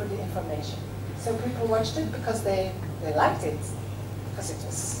prevail over the information. So people watched it because they liked it, because it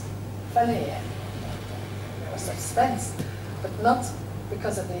was funny and there was suspense, but not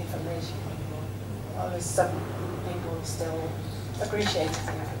because of the information. Always some people still appreciated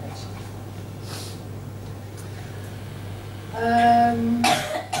the information.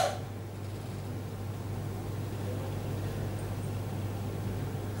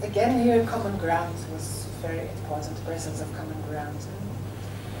 Again, here common ground was very important, the presence of common ground.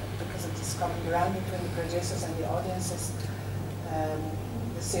 Because of this common ground between the producers and the audiences,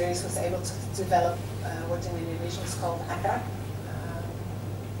 the series was able to develop what in Indonesian is called akrab,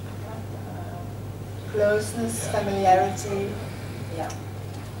 closeness, familiarity,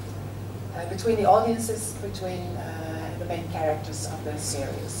 between the audiences, between the main characters of the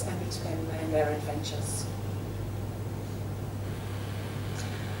series, and their adventures.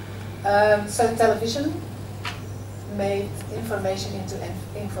 So television made information into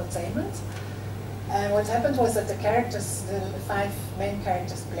infotainment. And what happened was that the characters, the 5 main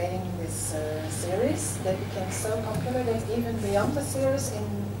characters playing this series, they became so popular that even beyond the series, in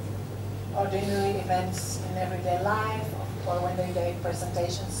ordinary events in everyday life, or when they gave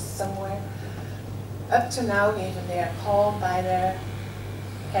presentations somewhere, up to now even they are called by their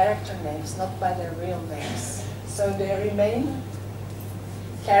character names, not by their real names. So they remain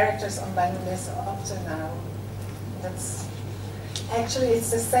characters on Bangladesh up to now. That's actually, it's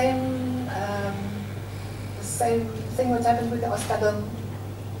the same thing what happened with the Oskadon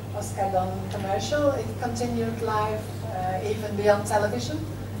commercial. It continued live even beyond television,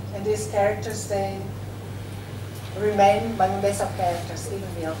 and these characters, they remain Bangladesh characters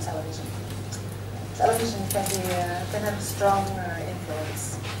even beyond television. Television can have a strong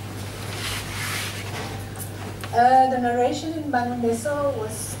influence. The narration in Bangladesh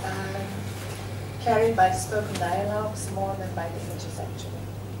was carried by spoken dialogues more than by the images, actually.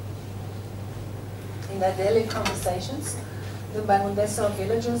 In their daily conversations, the Bangladesh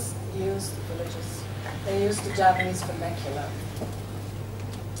villagers used the Javanese vernacular.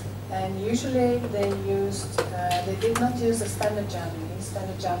 And usually they did not use the standard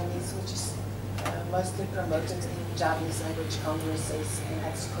Javanese, which is mostly promoted in Javanese language congresses and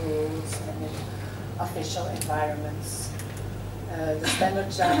at schools and in official environments. The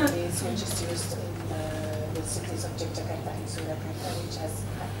standard Javanese, which is used in the cities of Jakarta and Surakarta, which has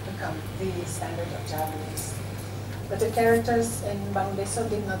become the standard of Javanese. But the characters in Bangladesh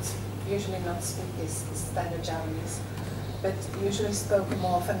did usually not speak this standard Javanese, but usually spoke a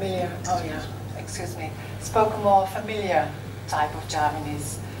more familiar, spoke a more familiar type of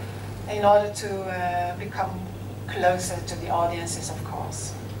Javanese in order to become closer to the audiences, of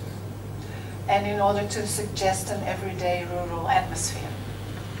course, and in order to suggest an everyday rural atmosphere.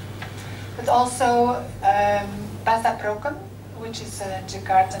 But also Bahasa Proken, which is a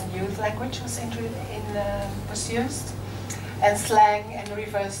Jakartan youth language, was used, and slang and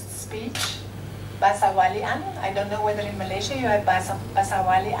reversed speech. Bahasa Walian, I don't know whether in Malaysia you have Bahasa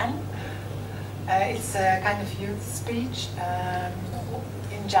Walian. It's a kind of youth speech.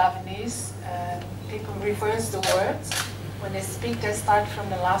 In Javanese, people reverse the words. When they speak, they start from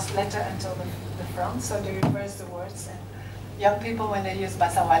the last letter until the front, so they reverse the words. And young people, when they use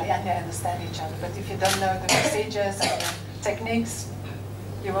Bahasa Walian, they understand each other. But if you don't know the procedures and the techniques,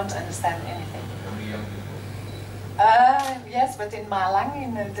 you won't understand anything. Yes, but in Malang,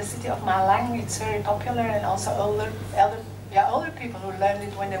 in the city of Malang, it's very popular, and also older people who learned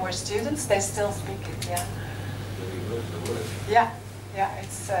it when they were students, they still speak it. Yeah,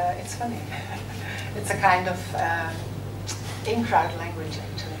 it's funny. It's a kind of in-crowd language,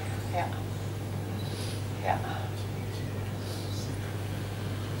 actually.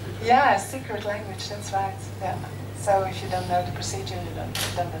 Yeah, a secret language. That's right. Yeah. So if you don't know the procedure, you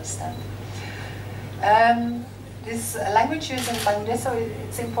don't understand. This language used in Bangladesh, so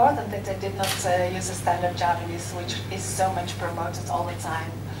it's important that they did not use a standard Javanese, which is so much promoted all the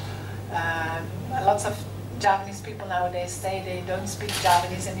time. Lots of Javanese people nowadays say they don't speak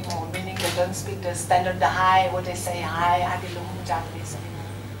Javanese anymore, meaning they don't speak the standard, the hi, what they say, hi, adilum Javanese anymore.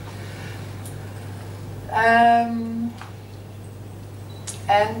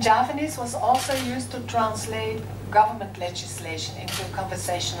 And Javanese was also used to translate government legislation into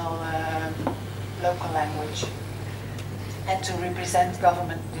conversational local language and to represent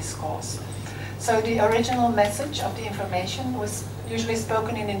government discourse. So the original message of the information was usually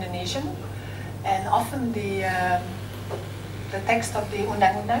spoken in Indonesian, and often the text of the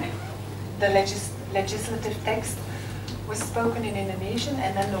undang-undang, the legislative text, was spoken in Indonesian,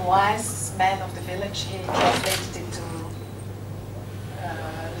 and then the wise man of the village, he translated it to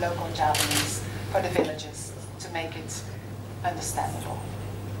local Javanese for the villagers to make it understandable.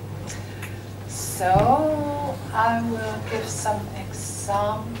 So I will give some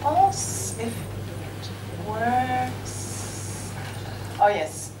examples if it works. Oh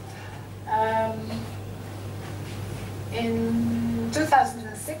yes. In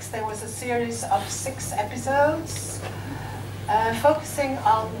 2006 there was a series of 6 episodes focusing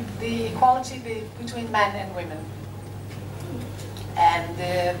on the equality between men and women. And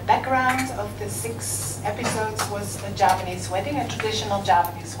the background of the 6 episodes was a Javanese wedding, a traditional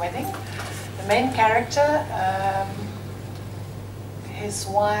Javanese wedding. The main character, his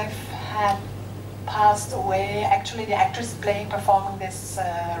wife had passed away. Actually, the actress performing this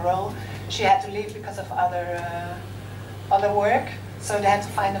role, she had to leave because of other work. So they had to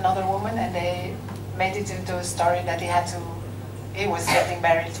find another woman, and they made it into a story that he was getting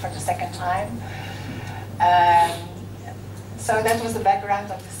married for the 2nd time. So that was the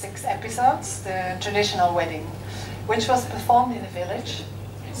background of the 6 episodes, the traditional wedding, which was performed in a village.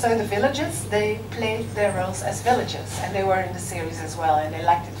 So the villagers, they played their roles as villagers, and they were in the series as well, and they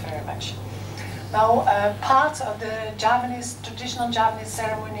liked it very much. Now, part of the traditional Javanese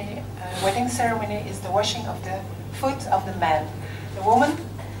ceremony, wedding ceremony, is the washing of the foot of the man. The woman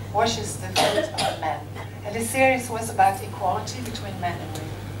washes the foot of the man. And this series was about equality between men and women.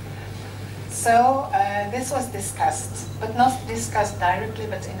 So this was discussed, but not discussed directly,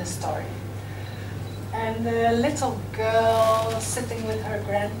 but in a story. And the little girl sitting with her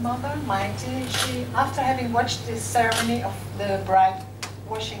grandmother, Mighty, she, after having watched the ceremony of the bride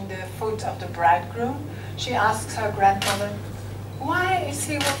washing the foot of the bridegroom, she asks her grandmother, why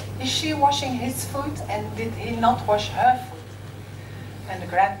is she washing his foot and did he not wash her foot? And the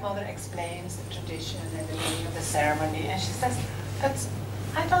grandmother explains the tradition and the meaning of the ceremony, and she says, but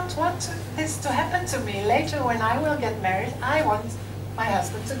I don't want this to happen to me. Later when I will get married, I want my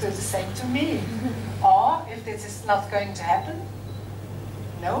husband to do the same to me. Or if this is not going to happen,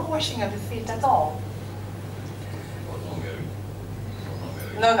 no washing of the feet at all.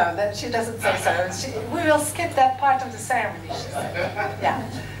 No, that, she doesn't say so. We will skip that part of the ceremony, she said. Yeah.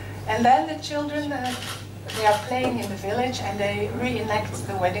 And then the children, they are playing in the village and they reenact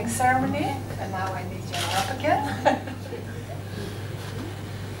the wedding ceremony. And now I need your help again.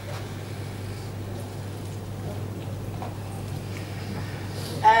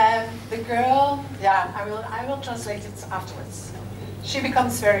 The girl, yeah, I will translate it afterwards. She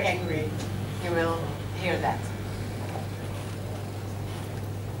becomes very angry. You will hear that.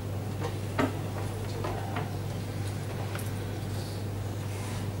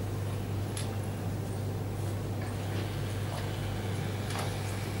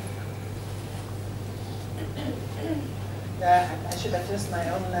 Yeah, I should have used my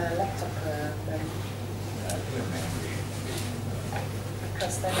own laptop then.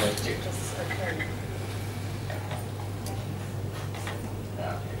 Because then it just occurred.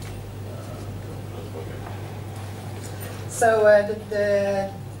 So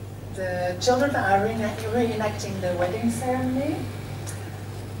the children are reenacting the wedding ceremony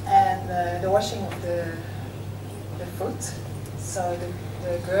and the washing of the foot. So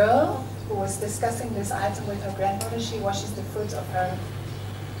the girl who was discussing this item with her grandmother, she washes the foot of her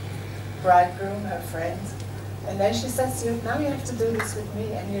bridegroom, her friend. And then she says, now you have to do this with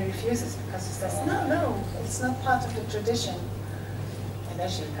me, and he refuses because he says, no, it's not part of the tradition. And then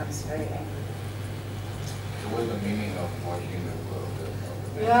she becomes very angry. So what's the meaning of washing the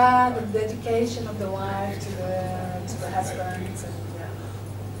foot? Yeah, the dedication of the wife to the husband. And, yeah.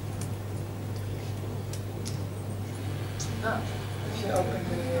 Oh, if you open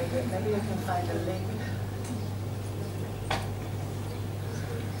maybe you can find a link.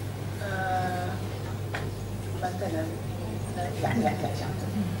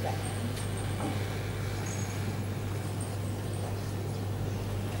 Yeah.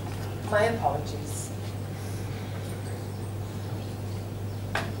 My apologies.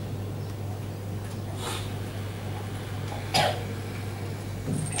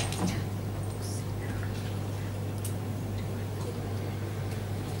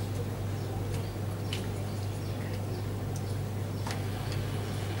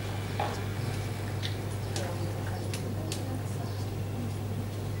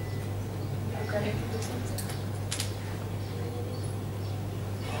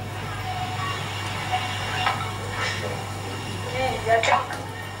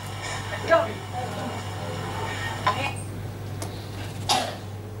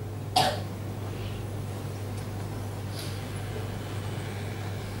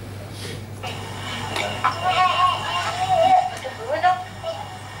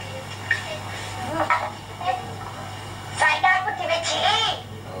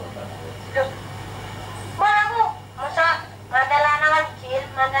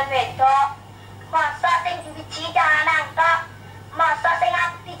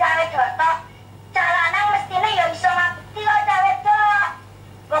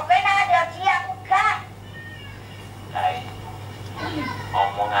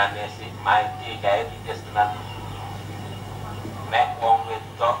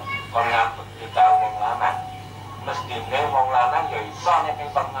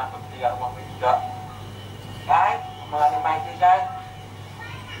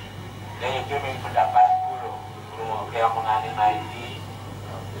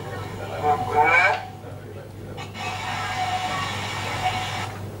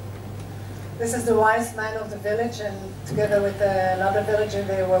 This is the wise man of the village, and together with another villager,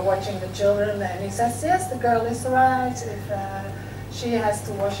 they were watching the children, and he says, yes, the girl is right. If she has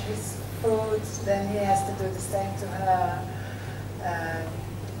to wash his foot, then he has to do the same to her.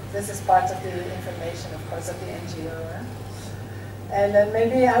 This is part of the information, of course, of the NGO. And then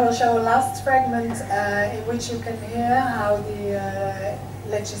maybe I will show a last fragment in which you can hear how the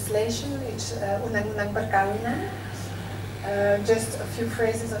legislation, it's Undang-Undang Perkawinan, just a few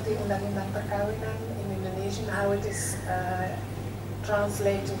phrases of the Undang-Undang Perkawinan in Indonesian, how it is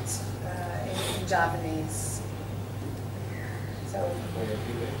translated in Javanese. So.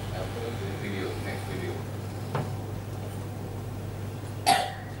 Video, next video.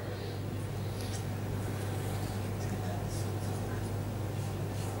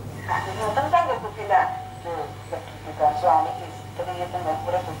 Tentang kebutuhan, kebutuhan suami istri tentang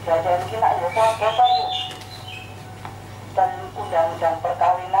berbudaya gila ya apa dan undang-undang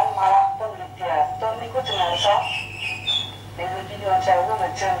perkawinan malah pun diatur niku jenazah niku video sewu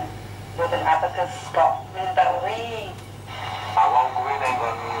macam boten ateges kok minteri awang kuwi nek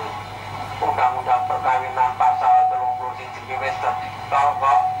undang-undang perkawinan pasal 31 wis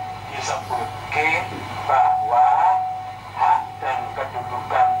kok disebutke bahwa hak dan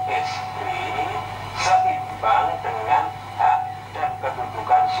kedudukan istri seimbang dengan hak dan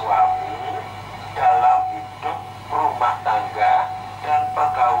kedudukan suami dalam hidup rumah tangga dan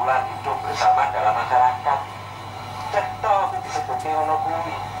pergaulan hidup bersama dalam masyarakat. Cetok disebutnya ono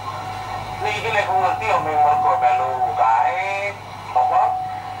kuwi. Niki lek ngerti omong mergo melu kae apa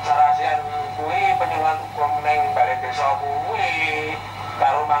sarasian kuwi penyuluhan hukum ning balai desa kuwi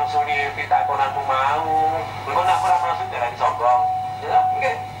karo mangsuli pitakonanmu mau. Engko nek ora maksud jalan sombong. Ya,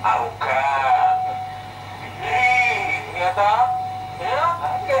 nggih, arogan. Iya ta? Ya,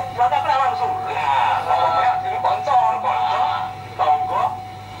 nggih, mata ora langsung. Ya, apa iki kanca tonggo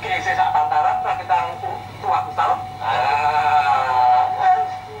kese sak pantaran ora kita tua tahun.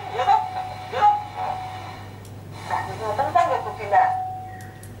 Ya ta? Ya. Nah, itu tentang kebutuhan.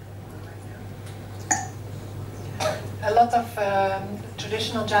 A lot of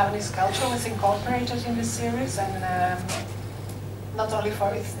traditional Javanese culture was incorporated in this series, and not only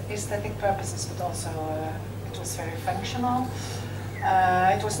for aesthetic purposes, but also it was very functional.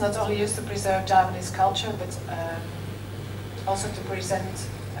 It was not only used to preserve Javanese culture, but also to present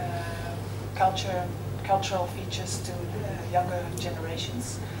cultural features to the younger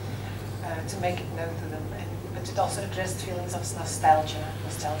generations, to make it known to them. But it also addressed feelings of nostalgia.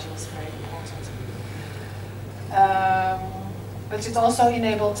 Nostalgia was very important. But it also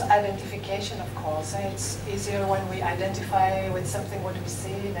enabled identification, of course. It's easier when we identify with something what we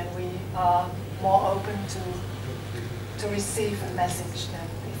see, then we are more open to receive a message than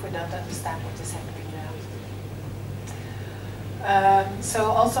if we don't understand what is happening now.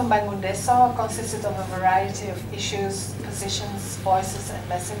 So also Bangundeso consisted of a variety of issues, positions, voices and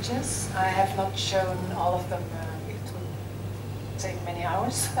messages. I have not shown all of them, it would take many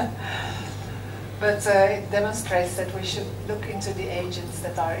hours. But it demonstrates that we should look into the agents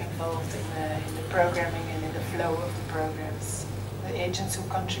that are involved in the programming and in the flow of the programs, the agents who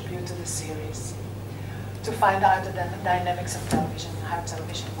contribute to the series, to find out the dynamics of television, how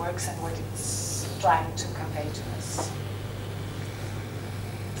television works and what it's trying to convey to us.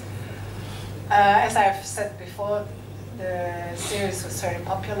 As I've said before, the series was very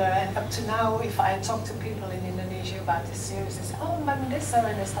popular, and up to now, if I talk to people in Indonesia about this series, they say, "Oh, Bangundeso,"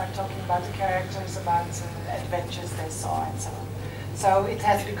 and they start talking about the characters, about adventures they saw, and so on. So it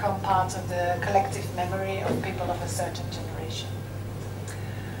has become part of the collective memory of people of a certain generation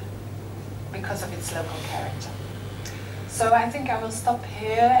because of its local character. So I think I will stop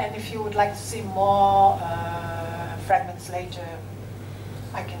here, and if you would like to see more fragments later,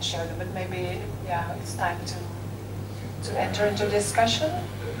 I can show them. But maybe, yeah, it's time to enter into discussion.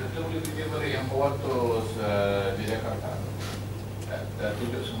 Itu boleh video yang pewartos di Jakarta.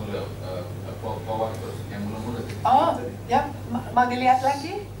 Tunjuk semula pewartos yang mula-mula. Oh, ya, mau dilihat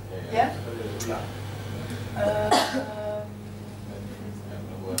lagi? Ya. Itu ya.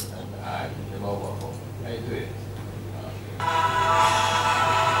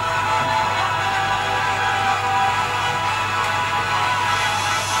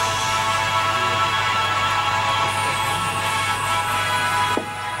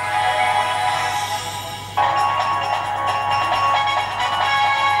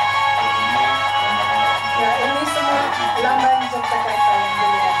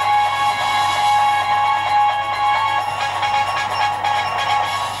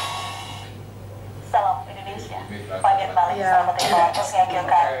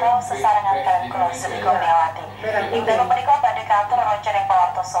 Sesarengan kalian keluar Cendekiawan. Ing dalam menika badhe katur rencana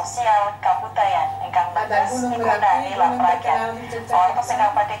pawartos sosial kabudayaan ingkang bagus migunani lan rakyat. Pawartos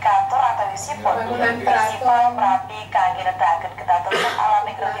ingkang badhe katur antawisipun festival merapi kangge nedahaken ketatusan alam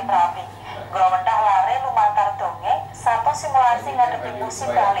migrasi merapi. Growentah lare lumantar dongeng sarta simulasi ngadepi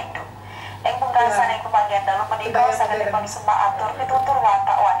musibah lindung. Ing pungkasaning pemanggihan dalu menika saged dipun semak atur pitutur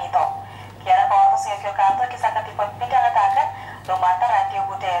watak wanita. Kiara pawartos Cendekiawan kisah dipun pidhangetaken lumantar Radio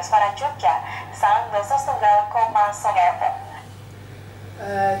Budaya Suara Jogja, sang dosos tunggal koma song FM.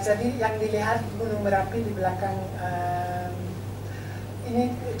 Jadi yang dilihat Gunung Merapi di belakang ini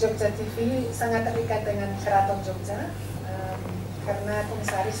Jogja TV sangat terikat dengan Keraton Jogja. karena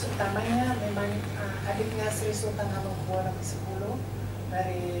komisaris utamanya memang adiknya Sri Sultan Hamengkubuwono ke-10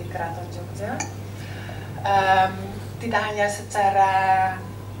 dari Keraton Jogja. Tidak hanya secara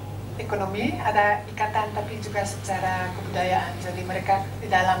ekonomi ada ikatan, tapi juga secara kebudayaan. Jadi mereka di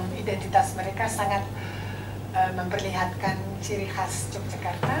dalam identitas mereka sangat memperlihatkan ciri khas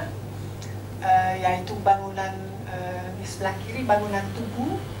Yogyakarta, yaitu bangunan di sebelah kiri bangunan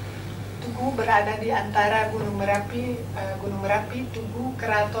Tugu. Tugu berada di antara Gunung Merapi, Tugu,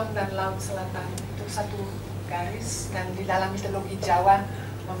 Keraton dan Laut Selatan. Itu satu garis dan di dalam mitologi Jawa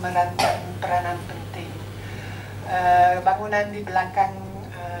memerankan peranan penting. Bangunan di belakang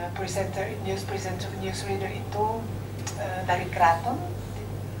newsreader itu dari Keraton,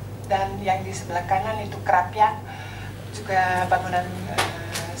 dan yang di sebelah kanan itu Kerapia, juga bangunan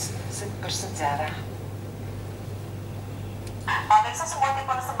bersejarah. Pemirsa semua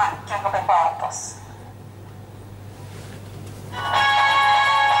tipon semak jangka Portos.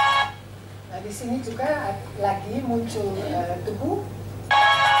 Nah, di sini juga lagi muncul Tugu.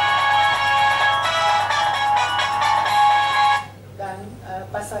 Dan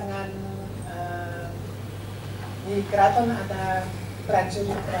pasangan di Keraton ada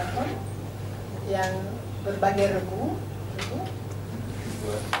prajurit Keraton yang berbagai regu,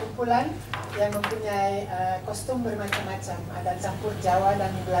 kumpulan yang mempunyai kostum bermacam-macam, ada campur Jawa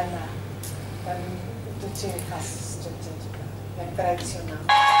dan Belanda, dan itu ciri khas Jogja juga, yang tradisional.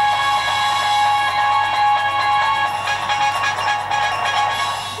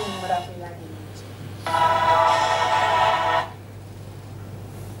 Gunung Merapi lagi.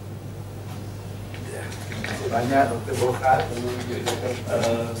 Banyak Dr. Bokat.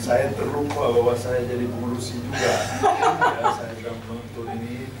 Saya terlupa bahwa saya jadi pengurusi juga. Saya sedang menuntut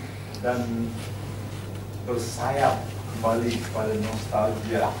ini dan bersayap kembali kepada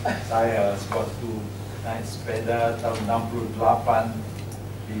nostalgia saya sewaktu naik sepeda tahun 68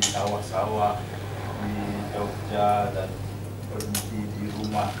 di sawah-sawah di Jogja dan berhenti di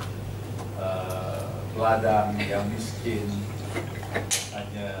rumah ladang yang miskin,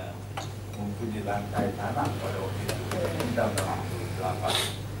 hanya mempunyai lantai tanah pada waktu itu. Tahun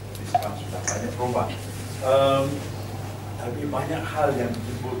 68 di sekarang sudah banyak berubah. Tapi banyak hal yang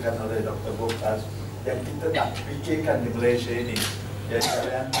ditimbulkan oleh Dr. Bokas yang kita tak fikirkan di Malaysia ini. Jadi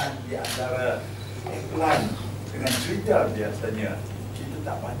kadang-kadang di antara iklan dengan cerita biasanya kita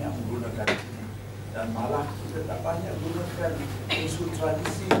tak banyak menggunakan ini, dan malah kita tak banyak menggunakan unsur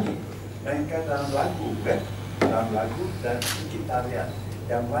tradisi ini, melainkan dalam lagu, kan? Dalam lagu dan sedikit tarian.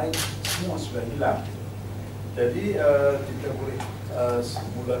 Yang lain semua sudah hilang. Jadi kita boleh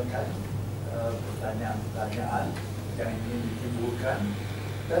mulakan pertanyaan-pertanyaan yang ingin ditimbulkan,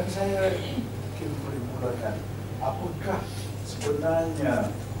 dan saya mungkin boleh mulakan, apakah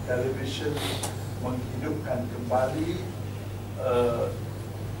sebenarnya televisyen menghidupkan kembali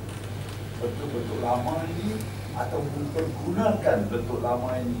bentuk-bentuk lama ini, atau mempergunakan bentuk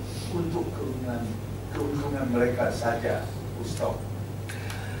lama ini untuk keuntungan mereka saja, Ustaz?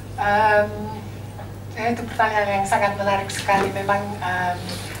 Itu pertanyaan yang sangat menarik sekali. Memang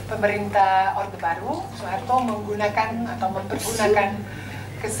pemerintah Orde Baru, Soeharto, menggunakan atau mempergunakan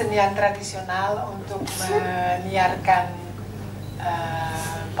kesenian tradisional untuk menyiarkan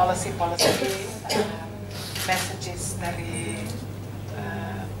policy-policy messages dari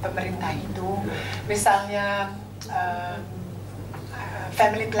pemerintah itu. Misalnya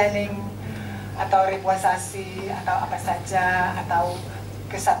family planning atau reboisasi atau apa saja, atau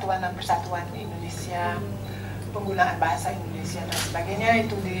kesatuan dan persatuan Indonesia, penggunaan bahasa Indonesia dan sebagainya,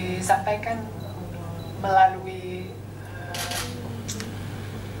 itu disampaikan melalui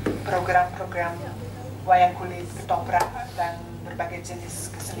program-program wayang kulit, ketoprak, dan berbagai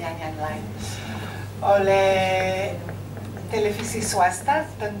jenis kesenian yang lain. Oleh televisi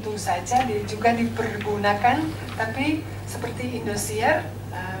swasta tentu saja juga dipergunakan, tapi seperti Indosiar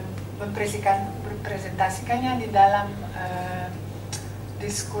mempresentasikannya di dalam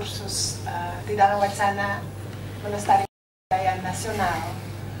diskursus, di dalam wacana melestarikan budaya nasional.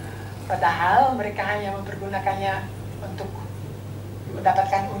 Padahal mereka hanya mempergunakannya untuk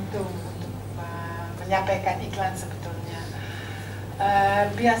mendapatkan untung, untuk menyampaikan iklan sebetulnya.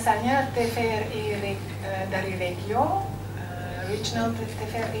 Biasanya TVRI dari regio, regional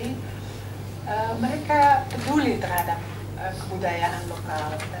TVRI, mereka peduli terhadap kebudayaan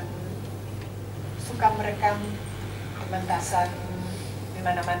lokal dan suka merekam pementasan di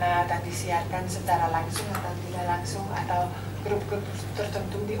mana-mana dan disiarkan secara langsung atau tidak langsung, atau grup-grup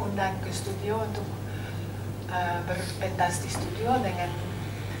tertentu diundang ke studio untuk berpentas di studio dengan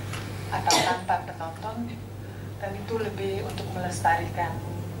atau tanpa penonton, dan itu lebih untuk melestarikan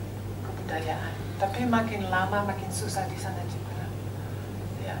kebudayaan kebudayaan. Tapi makin lama makin susah di sana juga.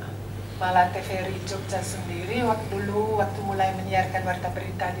 Ya. Malah TVRI Jogja sendiri waktu mulai menyiarkan warta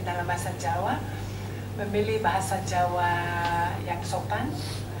berita di dalam bahasa Jawa, memilih bahasa Jawa yang sopan,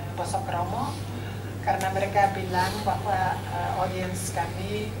 basa kromo, karena mereka bilang bahwa audiens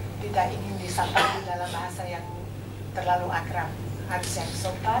kami tidak ingin disapa di dalam bahasa yang terlalu akrab, harus yang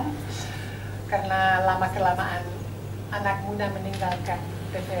sopan, karena lama-kelamaan anak muda meninggalkan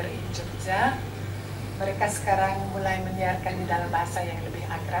TVRI Jogja, mereka sekarang mulai menyiarkan di dalam bahasa yang lebih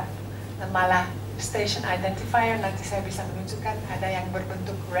akrab, dan malah station identifier nanti saya bisa menunjukkan ada yang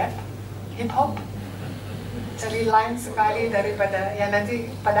berbentuk rap, hip hop, ceri lain sekali daripada yang nanti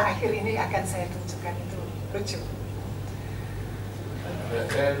pada akhir ini akan saya tunjukkan. Itu lucu.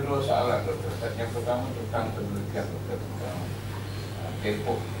 Saya dulu soalan dokter. Yang pertama tentang penelitian dokter tentang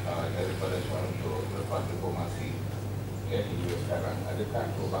tempo daripada soal untuk lepas diplomasi ya di US sekarang. Adakah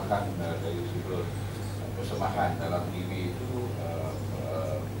perubahan dari sudut persemahan dalam TV itu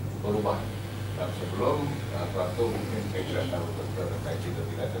berubah? Dan sebelum suatu mungkin saya tidak tahu dokter terkait itu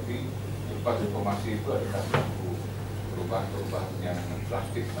tidak, tapi lepas diplomasi itu adakah suatu perubahan yang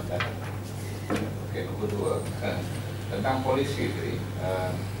drastis mendadak? Oke, nomor dua. Tentang polisi tadi,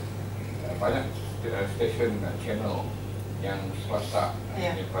 banyak stesen channel yang swasta,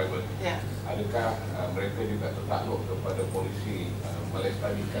 yang private. Adakah mereka juga tertakluk kepada polisi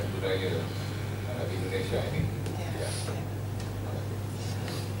melestarikan budaya Indonesia ini?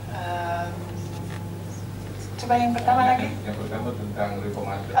 Coba yang pertama lagi. Yang pertama tentang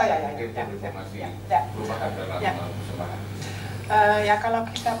reformasi, reformasi perubahan dalam persembahan. Ya kalau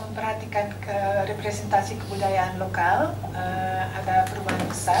kita memperhatikan ke representasi kebudayaan lokal, ada perubahan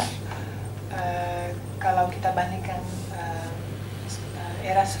besar. Kalau kita bandingkan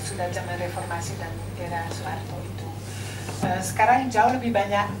era sesudah zaman reformasi dan era Soeharto itu, sekarang jauh lebih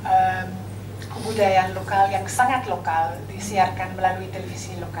banyak kebudayaan lokal yang sangat lokal disiarkan melalui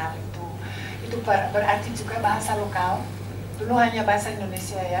televisi lokal itu. Itu berarti juga bahasa lokal. Dulu hanya bahasa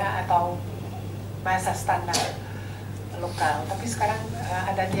Indonesia ya, atau bahasa standar lokal, tapi sekarang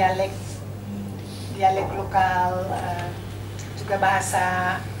ada dialek lokal, juga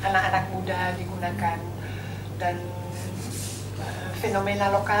bahasa anak-anak muda digunakan, dan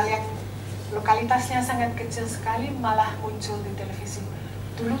fenomena lokal yang lokalitasnya sangat kecil sekali malah muncul di televisi.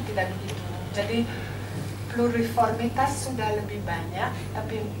 Dulu tidak begitu. Jadi pluriformitas sudah lebih banyak,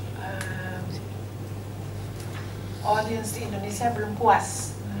 tapi audiens di Indonesia belum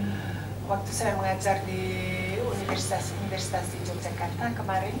puas. Waktu saya mengajar di universitas di Yogyakarta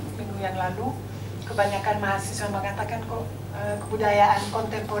kemarin, minggu yang lalu, kebanyakan mahasiswa mengatakan kok kebudayaan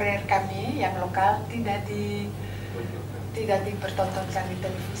kontemporer kami yang lokal tidak dipertontonkan di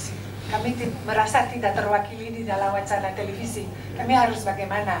televisi. Kami merasa tidak terwakili di dalam wacana televisi. Kami harus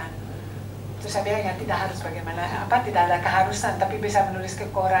bagaimana? Terus saya bilang ya tidak harus bagaimana, tidak ada keharusan, tapi bisa menulis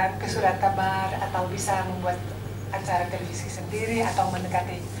ke koran, ke surat kabar, atau bisa membuat acara televisi sendiri, atau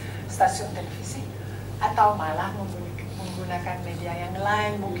mendekati stasiun televisi, atau malah menggunakan media yang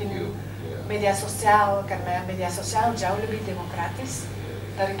lain, mungkin media sosial, karena media sosial jauh lebih demokratis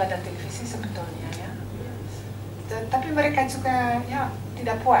daripada televisi sebetulnya ya. Tapi mereka juga ya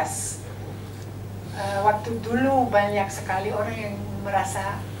tidak puas. Waktu dulu banyak sekali orang yang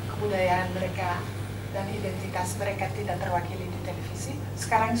merasa kebudayaan mereka dan identitas mereka tidak terwakili di televisi.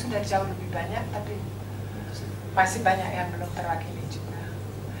 Sekarang sudah jauh lebih banyak, tapi masih banyak yang belum terwakili juga.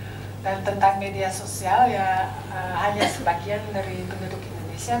 Dan tentang media sosial ya, hanya sebagian dari penduduk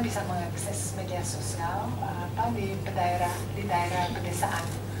Indonesia bisa mengakses media sosial di daerah pedesaan,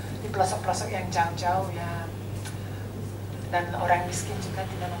 di pelosok-pelosok yang jauh-jauh ya, dan orang miskin juga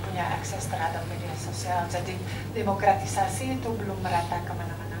tidak mempunyai akses terhadap media sosial. Jadi demokratisasi itu belum merata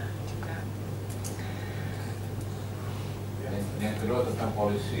kemana-mana juga. Yang kedua tentang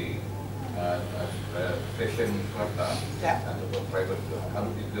polisi. Stesen swasta ataupun private itu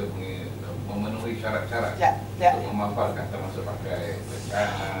harus juga memenuhi syarat-syarat untuk memanfaatkan, termasuk pakai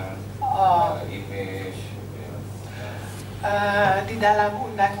rencana, image. Di dalam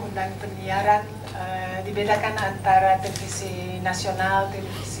undang-undang penyiaran dibedakan antara televisi nasional,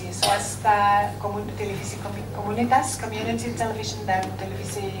 televisi swasta, televisi komunitas, community television, dan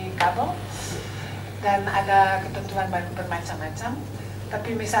televisi kabel, dan ada ketentuan baru bermacam-macam.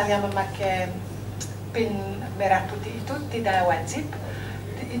 Tapi misalnya memakai pin merah putih itu tidak wajib.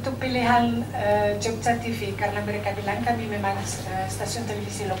 Itu pilihan Jogja TV, karena mereka bilang kami memang stasiun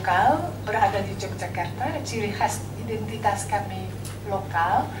televisi lokal berada di Yogyakarta, ciri khas identitas kami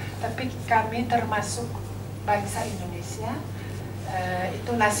lokal, tapi kami termasuk bangsa Indonesia,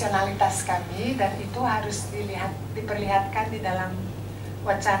 itu nasionalitas kami, dan itu harus diperlihatkan di dalam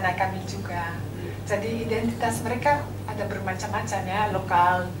Wacana kami juga. Jadi identitas mereka ada bermacam-macam ya,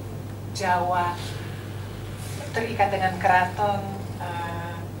 lokal, Jawa, terikat dengan keraton,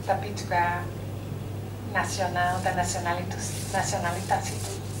 tapi juga nasional, dan nasionalitas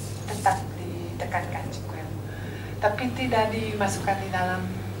itu tetap ditekankan juga. Tapi tidak dimasukkan di dalam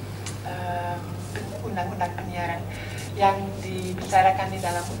undang-undang penyiaran. Yang dibicarakan di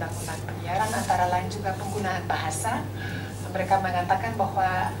dalam undang-undang penyiaran antara lain juga penggunaan bahasa. Mereka mengatakan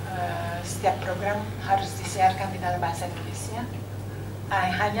bahwa setiap program harus disiarkan di dalam bahasa Indonesia.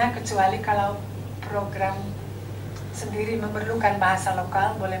 Hanya kecuali kalau program sendiri memerlukan bahasa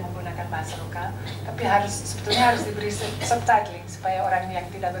lokal, boleh menggunakan bahasa lokal, tapi sebetulnya harus diberi subtitling supaya orang yang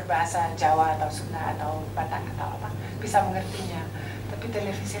tidak berbahasa Jawa atau Sunda atau Batak atau apa bisa mengertinya. Tapi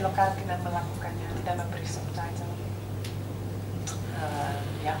televisi lokal tidak melakukannya, tidak memberi subtitle.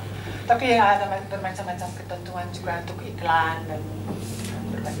 Ya, tapi ya ada bermacam-macam ketentuan juga untuk iklan dan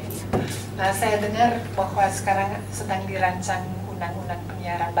berbagai. Nah, saya dengar bahwa sekarang sedang dirancang undang-undang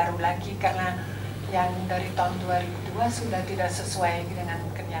penyiaran baru lagi karena yang dari tahun 2002 sudah tidak sesuai dengan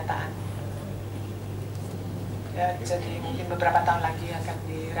kenyataan. Ya, jadi mungkin beberapa tahun lagi akan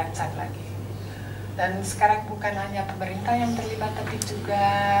dirancang lagi. Dan sekarang bukan hanya pemerintah yang terlibat, tapi juga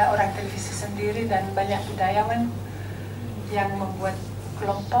orang televisi sendiri dan banyak budayawan yang membuat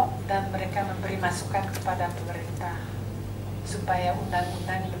kelompok dan mereka memberi masukan kepada pemerintah supaya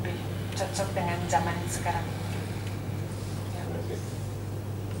undang-undang lebih cocok dengan zaman sekarang.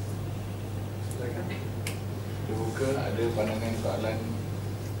 Dibuka, ada pandangan soalan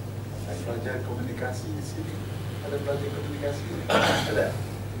pelajar komunikasi di sini. Ada pelajar komunikasi? Ada?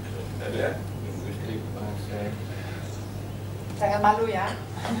 Ada? Jangan malu ya.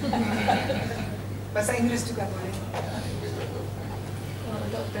 Bahasa Inggris juga boleh.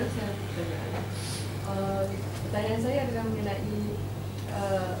 Doktor, saya pertanyaan saya adalah mengenai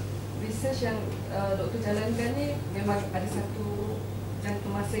research yang doktor jalankan ni memang ada satu jangka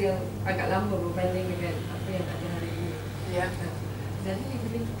masa yang agak lama berbanding dengan apa yang ada hari ini. Ya. Jadi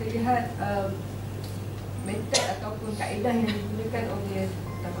bila kita lihat metod ataupun kaedah yang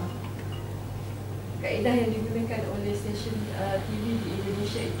digunakan oleh stesen TV di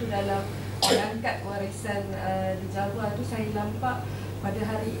Indonesia itu dalam mengangkat warisan di Java itu saya nampak pada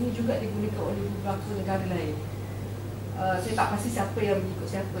hari ini juga digunakan oleh beberapa negara lain. Saya tak pasti siapa yang mengikut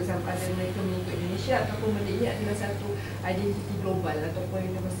siapa, sama ada mereka mengikut Indonesia ataupun benda ini adalah satu identiti global ataupun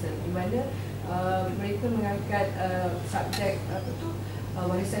universal di mana mereka mengangkat subjek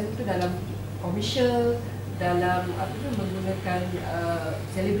warisan itu dalam komersial, dalam menggunakan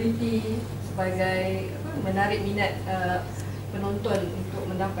selebriti sebagai menarik minat penonton untuk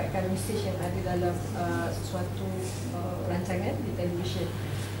mendapatkan mesej yang ada dalam sesuatu rancangan di televisyen.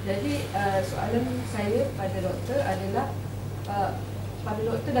 Jadi soalan saya pada doktor adalah pada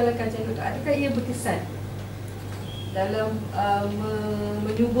doktor dalam kajian doktor, adakah ia berkesan dalam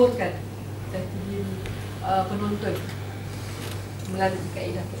menyuburkan diri penonton melalui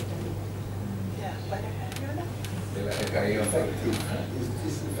kaedah-kaedah ini? Ya, banyak.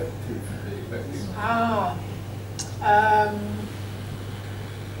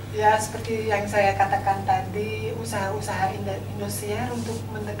 Ya, seperti yang saya katakan tadi, usaha-usaha Indosiar untuk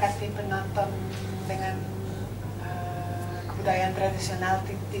mendekati penonton dengan kebudayaan tradisional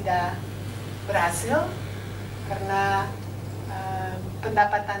tidak berhasil karena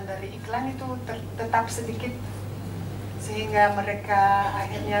pendapatan dari iklan itu tetap sedikit sehingga mereka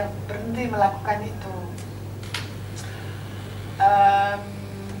akhirnya berhenti melakukan itu.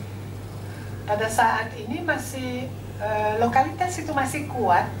 Pada saat ini masih lokalitas itu masih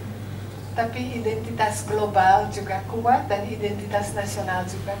kuat, tapi identitas global juga kuat dan identitas nasional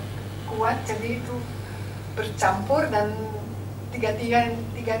juga kuat. Jadi itu bercampur dan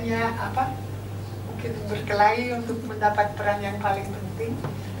tiganya mungkin berkelahi untuk mendapat peran yang paling penting.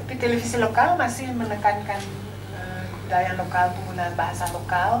 Tapi televisi lokal masih menekankan kebudayaan lokal, penggunaan bahasa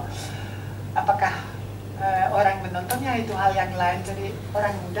lokal. Apakah orang menontonnya itu hal yang lain. Jadi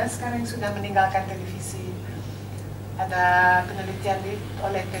orang muda sekarang sudah meninggalkan televisi. Ada penelitian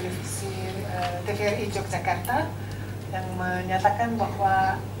oleh televisi TVRI Yogyakarta yang menyatakan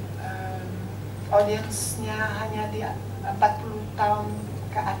bahwa audiensnya hanya di 40 tahun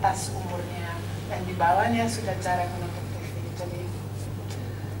ke atas umurnya, yang di bawahnya sudah jarang menonton TV. Jadi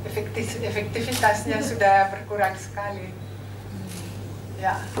efektivitasnya sudah berkurang sekali.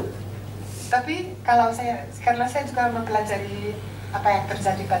 Ya. Tapi karena saya juga mempelajari apa yang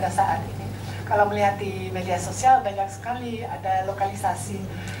terjadi pada saat ini. Kalau melihat di media sosial banyak sekali ada lokalisasi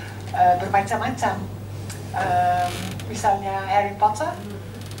bermacam-macam. Misalnya Harry Potter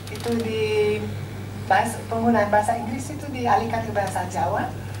itu penggunaan bahasa Inggris itu dialihkan ke bahasa Jawa,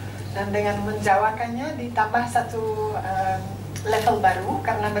 dan dengan menjawakannya ditambah satu level baru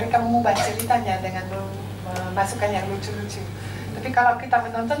karena mereka mengubah ceritanya dengan memasukkan yang lucu-lucu. Tapi kalau kita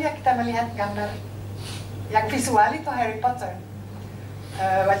menonton ya kita melihat gambar yang visual itu Harry Potter.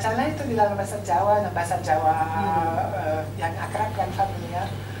 Wacana itu di dalam bahasa Jawa, dan bahasa Jawa yang akrab dan familiar,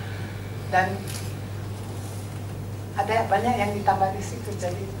 dan ada banyak yang ditambah di situ,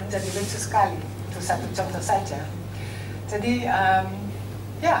 jadi menjadi lucu sekali. Itu satu contoh saja. Jadi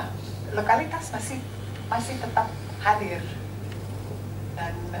ya lokalitas masih tetap hadir,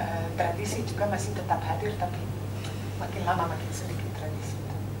 dan tradisi juga masih tetap hadir, tapi makin lama makin sedikit tradisi.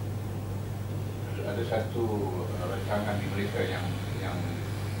 Ada satu rancangan di Malaysia yang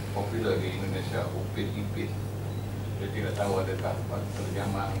popular di Indonesia, Upit-Ipit. Saya tidak tahu adakah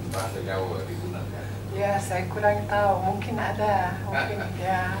terjemahan bahasa Jawa digunakan. Ya, saya kurang tahu. Mungkin ada, mungkin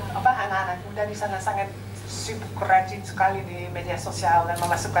ya. Anak-anak muda di sana sangat sibuk rajin sekali di media sosial dan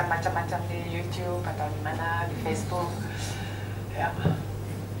memasukkan macam-macam di YouTube atau di mana, di Facebook. Ya.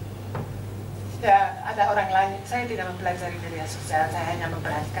 Ya, ada orang lain. Saya tidak mempelajari media sosial, saya hanya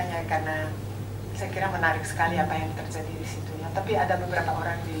memperhatikannya karena saya kira menarik sekali apa yang terjadi di situ. Ya. Tapi ada beberapa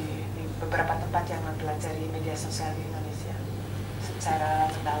orang di beberapa tempat yang mempelajari media sosial di Indonesia secara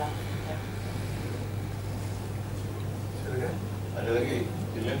mendalam. Ya. Ada lagi?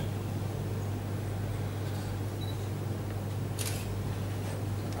 Tidak?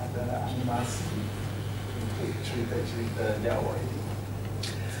 Ada animasi untuk cerita-cerita Jawa ini.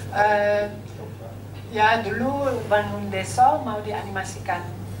 Ya, dulu Bangun Desa mau dianimasikan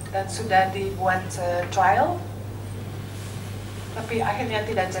dan sudah dibuat trial, tapi akhirnya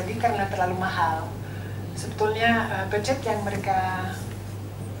tidak jadi karena terlalu mahal. Sebetulnya budget yang mereka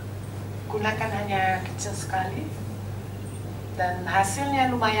gunakan hanya kecil sekali, dan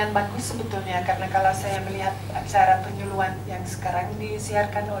hasilnya lumayan bagus sebetulnya, karena kalau saya melihat acara penyuluhan yang sekarang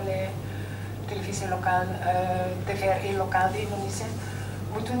disiarkan oleh televisi lokal, TVRI lokal di Indonesia,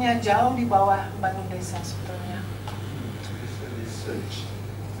 mutunya jauh di bawah Bangun Desa sebetulnya. Bisa di search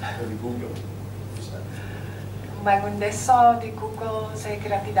dari Google. Bangun Desa di Google saya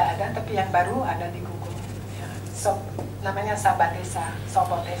kira tidak ada, tapi yang baru ada di Google. Ya. Namanya Sahabat Desa,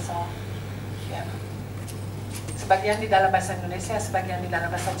 Sobat Desa. Ya. Sebagian di dalam bahasa Indonesia, sebagian di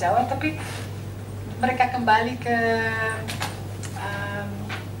dalam bahasa Jawa, tapi mereka kembali ke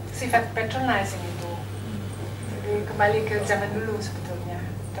sifat patronizing itu. Jadi kembali ke zaman dulu sebetulnya,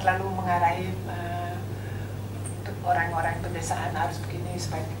 terlalu mengarahi orang-orang pedesaan harus begini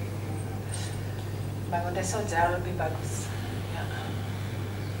supaya begini. Bangun Desa jauh lebih bagus. Ya.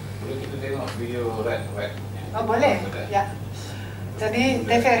 Boleh kita tengok video Red? Oh boleh, ya. Jadi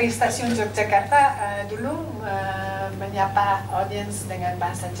TVRI Stasiun Yogyakarta dulu menyapa audiens dengan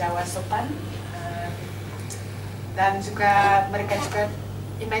bahasa Jawa sopan, dan juga mereka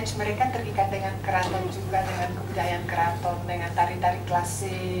image mereka terikat dengan keraton juga, dengan kebudayaan keraton, dengan tari-tari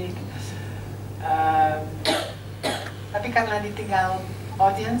klasik. Tapi karena ditinggal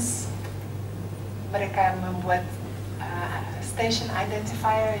audiens, mereka membuat station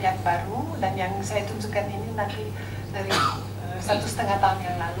identifier yang baru, dan yang saya tunjukkan ini nanti dari 1,5 tahun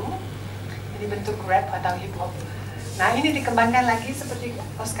yang lalu. Ini bentuk rap atau hip hop. Nah, ini dikembangkan lagi seperti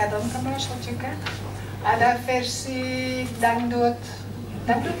Oskadon commercial juga. Ada versi dangdut,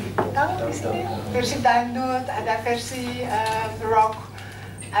 tahu di sini? Versi dangdut, ada versi rock,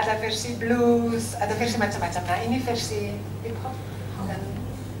 ada versi blues, ada versi macam-macam. Nah, ini versi hip hop, dan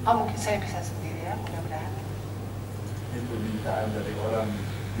mungkin saya bisa sendiri ya, mudah-mudahan. Itu permintaan dari orang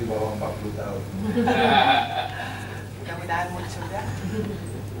di bawah 40 tahun. Mudah-mudahan muncul ya.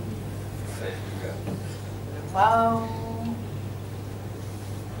 Saya juga. Wow.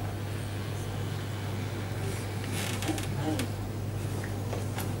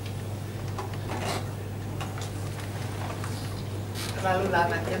 Terlalu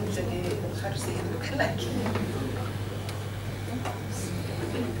lama dia menjadi harus dihidupkan lagi.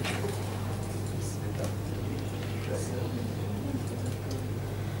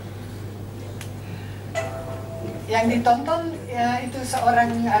 Yang ditonton ya itu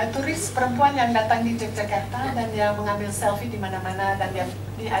seorang turis perempuan yang datang di Yogyakarta, dan dia mengambil selfie di mana-mana, dan dia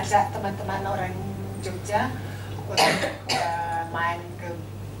diajak teman-teman orang Jogja untuk main ke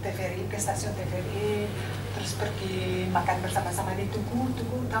TVRI, ke stasiun TVRI, terus pergi makan bersama-sama di Tugu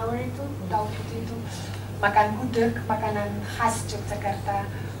Tower itu, Tower Putih itu, makan gudeg, makanan khas Yogyakarta.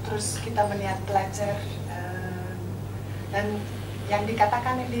 Terus kita melihat pelajar, dan yang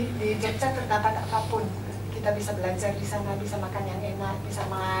dikatakan di Jogja terdapat apapun. Kita bisa belajar di sana, bisa makan yang enak, bisa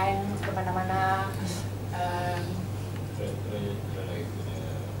main kemana-mana.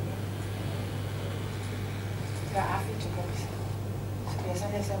 Ya, Afi juga bisa.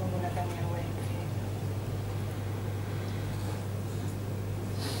 Biasanya saya menggunakan yang WMV.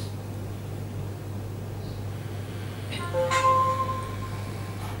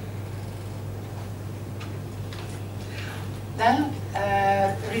 Dan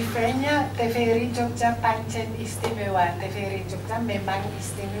referennya TVRI Jogja pancen istimewa. TVRI Jogja memang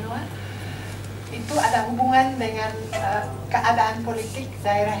istimewa. Itu ada hubungan dengan keadaan politik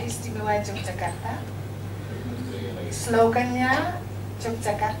daerah istimewa Yogyakarta. Slogannya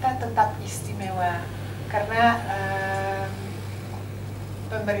Yogyakarta tetap istimewa karena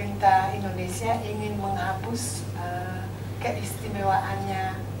pemerintah Indonesia ingin menghapus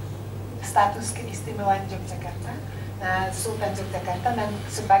keistimewaannya, status keistimewaan Yogyakarta. Nah, Sultan Yogyakarta dan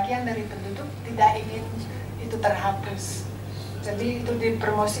sebagian dari penduduk tidak ingin itu terhapus. Jadi itu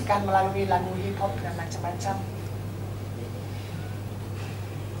dipromosikan melalui lagu hip hop dan macam-macam.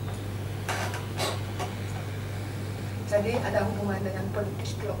 Jadi ada hubungan dengan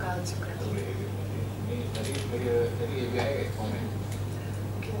politik lokal juga. Ini tadi ABI komen.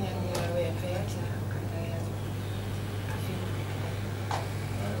 Mungkin yang WFV aja, karena yang Afi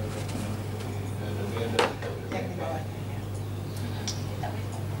yang di bawahnya.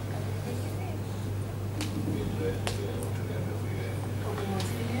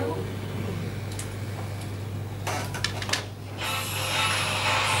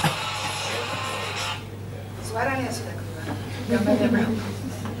 Suaranya sudah keluar, gambarnya belum.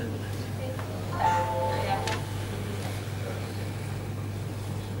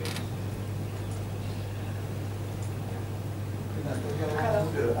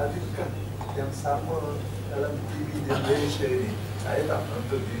 Adakah yang sama dalam TV di Indonesia ini? Saya tak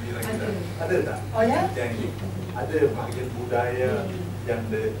nonton TV lagi. Ada tak? Oh ya? Yang ini ada bagian budaya yang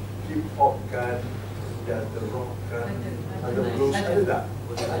di hip hop kan, yang the rock kan, ada blues, ada tak?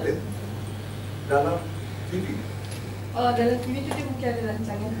 Ada dalam TV. Oh, dalam TV itu dia mungkin ada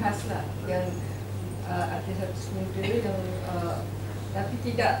rancangan khas lah yang artis-artis muda yang tapi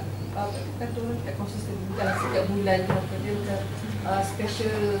tidak kata orang tidak konsisten, bukan setiap bulan apa dia bukan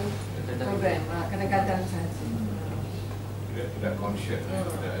special program, kadang-kadang saja. Tidak conscious,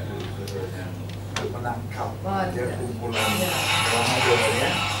 tidak ada usaha yang Menangkap dia kumpulan remaja ya.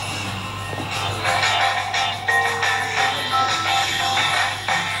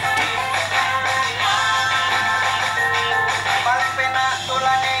 Paling penak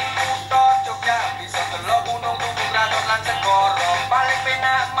dolan ning kutha Jogja, bisa delok gunung tugu kraton lan segara. Paling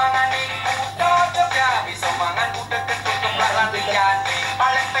penak mangan ning kutha Jogja, bisa mangan gudeg gedung keplak lan liyane.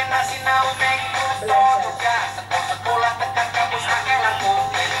 Paling penak sinau ning kutha Jogja, sekolah tekan kampus akeh lan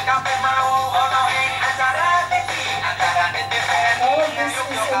kumpul. Kabeh mau ono ing acara TV, acara TVRI Oh, this is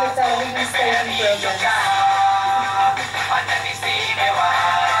in the television station program. pancen istimewa.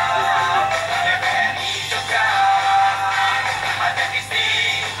 TVRI Jogja pancen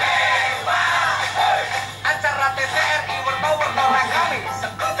istimewa. Acara TVRI werna-werna ragame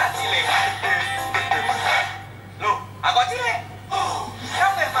sekota cilik. Loh, aku cilik.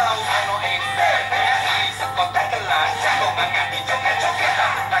 Kabeh mau ono ing TVRI sekota gelas jagongan nganti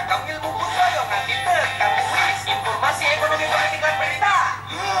joget-jogetan. Ragam ilmu budaya nganti tekan kuis, informasi ekonomi politik dan berita.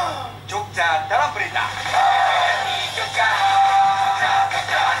 Jogja dalam berita. TVRI Jogja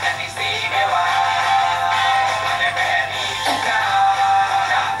pancen istimewa. TVRI Jogja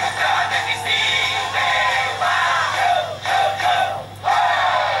pancen istimewa.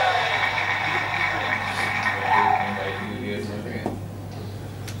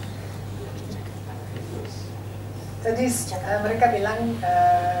 Jadi mereka bilang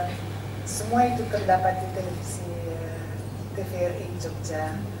semua itu terdapat di televisi TVRI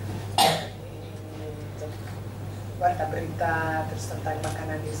Jogja. Warta berita, terus tentang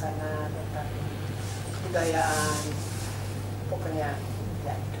makanan di sana, tentang kebudayaan, pokoknya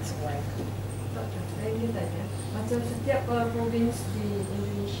ya semua itu. Saya ingin tanya, macam setiap provinsi di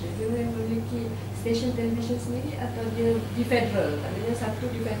Indonesia, dia memiliki stesen televisyen sendiri atau dia di federal? Adanya satu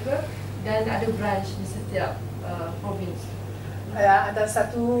di federal dan ada branch di setiap provinsi. Ya, ada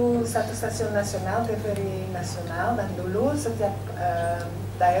satu stasiun nasional, TVRI nasional, dan dulu setiap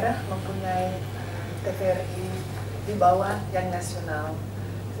daerah mempunyai TVRI di bawah yang nasional.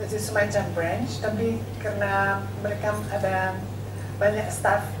 Jadi semacam branch, tapi karena mereka ada banyak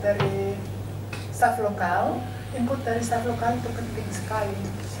staff lokal, input dari staff lokal itu penting sekali.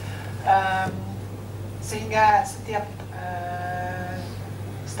 Sehingga setiap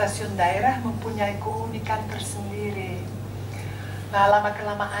stasiun daerah mempunyai keunikan tersendiri. Nah,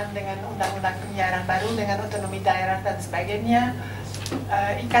 lama-kelamaan dengan undang-undang penyiaran baru, dengan otonomi daerah dan sebagainya,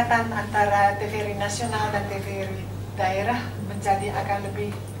 ikatan antara TVRI nasional dan TVRI daerah menjadi akan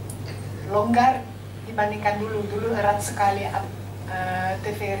lebih longgar dibandingkan dulu erat sekali.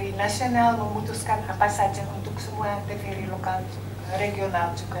 TVRI nasional memutuskan apa saja untuk semua TVRI lokal,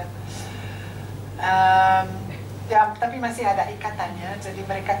 regional juga. Ya, tapi masih ada ikatannya. Jadi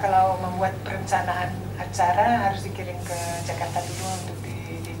mereka kalau membuat perencanaan acara harus dikirim ke Jakarta dulu untuk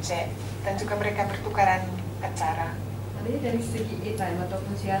dicek, dan juga mereka bertukaran acara. Artinya dari segi airtime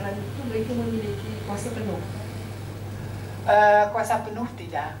ataupun siaran itu mereka memiliki kuasa penuh. Kuasa penuh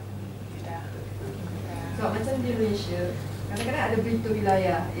tidak. So, macam di Malaysia, kadang-kadang ada berita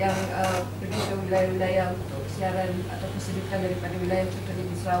wilayah yang pergi ke wilayah-wilayah untuk siaran atau kesedukan daripada wilayah contohnya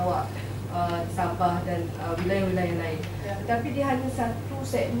di Sarawak, Sabah dan wilayah-wilayah lain. Tetapi dia hanya satu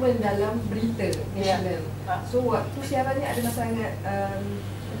segmen dalam berita nasional. So waktu siarannya adalah sangat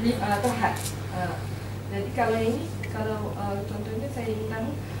terhad. Jadi kalau ini, contohnya saya ingin tahu,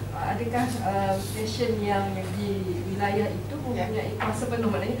 adakah stesen yang di wilayah itu mempunyai kuasa penuh,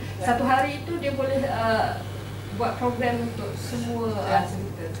 maknanya satu hari itu dia boleh buat program untuk semua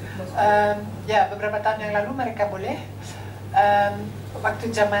cerita. Ya, beberapa tahun yang lalu mereka boleh.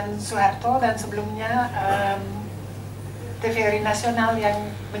 Waktu zaman Soeharto dan sebelumnya TVRI nasional yang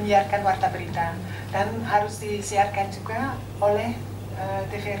menyiarkan warta berita, dan harus disiarkan juga oleh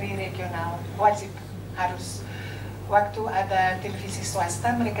TVRI regional, wajib harus. Waktu ada televisi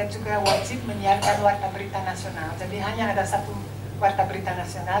swasta, mereka juga wajib menyiarkan warta berita nasional. Jadi hanya ada satu warta berita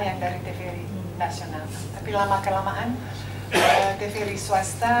nasional yang dari TVRI nasional. Tapi lama-kelamaan TVRI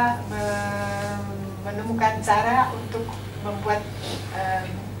swasta menemukan cara untuk membuat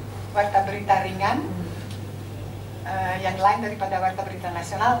warta berita ringan yang lain daripada warta berita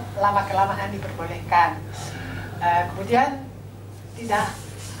nasional. Lama-kelamaan diperbolehkan. Kemudian tidak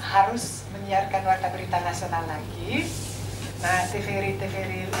harus menyiarkan warta berita nasional lagi. Nah, TVRI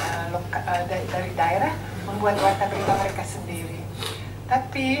dari daerah membuat warta berita mereka sendiri.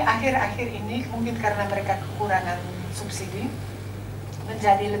 Tapi akhir-akhir ini mungkin karena mereka kekurangan subsidi,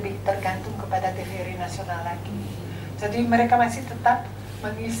 menjadi lebih tergantung kepada TVRI nasional lagi. Jadi mereka masih tetap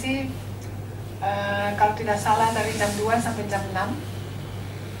mengisi, kalau tidak salah dari jam 2 sampai jam 6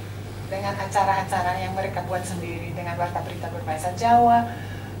 dengan acara-acara yang mereka buat sendiri, dengan warta berita berbahasa Jawa,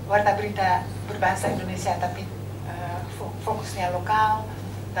 warta berita berbahasa Indonesia tapi fokusnya lokal,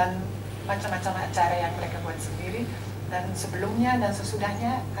 dan macam-macam acara yang mereka buat sendiri. Dan sebelumnya dan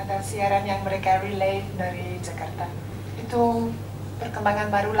sesudahnya ada siaran yang mereka relay dari Jakarta. Itu perkembangan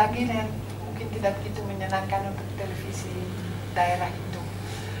baru lagi dan mungkin tidak begitu menyenangkan untuk televisi daerah itu.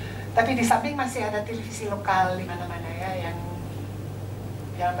 Tapi di samping masih ada televisi lokal di mana-mana ya,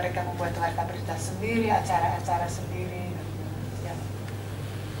 yang mereka membuat warta berita sendiri, acara-acara sendiri. Ya.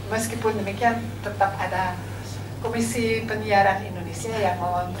 Meskipun demikian tetap ada Komisi Penyiaran Indonesia yang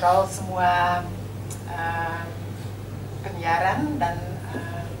mengontrol semua penyiaran dan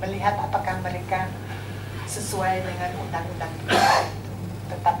melihat apakah mereka sesuai dengan undang-undang itu.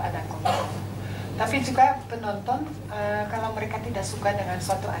 Tetap ada kontrol. Tapi juga penonton, kalau mereka tidak suka dengan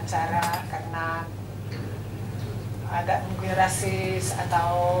suatu acara karena ada mungkin rasis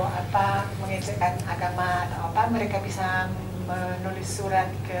atau apa, mengejekkan agama atau apa, mereka bisa menulis surat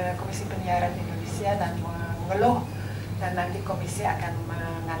ke Komisi Penyiaran Indonesia dan mengeluh, dan nanti komisi akan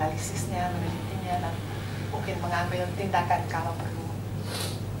menganalisisnya, menelitinya, dan mungkin mengambil tindakan kalau perlu.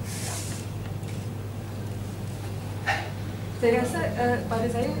 Saya rasa pada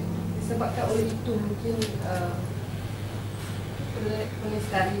saya disebabkan oleh itu mungkin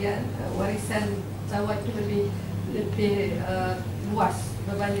pelestarian warisan Jawa itu lebih luas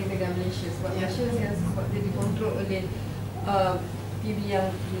berbanding dengan Malaysia. Sebab Malaysia saya rasa sebab dia dikontrol oleh TV yang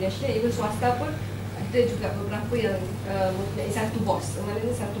nasional, even swasta pun ada juga beberapa yang mempunyai satu bos,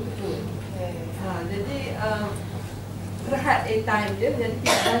 maknanya satu ketua. Jadi terhad airtime dia, jadi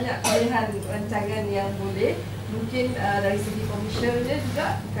tidak banyak pilihan rancangan yang boleh. Mungkin dari segi komersialnya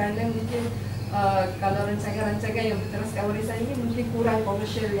juga, kerana mungkin kalau rancangan-rancangan yang berteraskan warisan ini mungkin kurang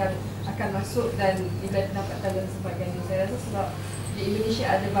komersial yang akan masuk dan nilai pendapatan dan sebagainya. Saya rasa sebab di Indonesia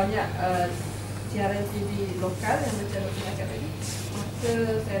ada banyak siaran TV lokal yang macam saya kata tadi, maka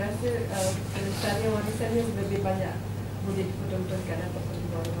saya rasa pelestarian warisannya lebih banyak boleh dipertontonkan ataupun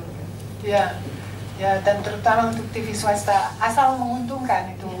dibawakan. Ya, dan terutama untuk TV swasta, asal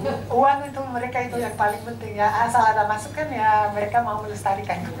menguntungkan itu, uang itu mereka itu yang paling penting ya, asal ada masukan ya mereka mau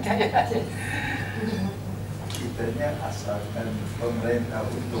melestarikan kebudayaan. Kitanya asalkan pemerintah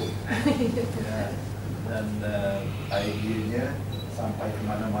untung, ya, dan idenya sampai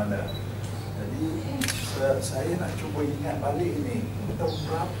kemana-mana. Jadi saya nak cuba ingat balik ini, tahun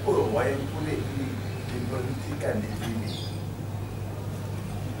berapa wayang kulit ini diberhentikan di TV?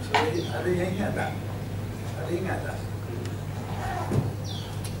 Ada yang ingat tak? Ada ingat tak?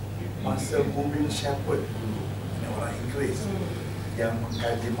 masa mobil Shepherd dulu, ini orang Inggeris yang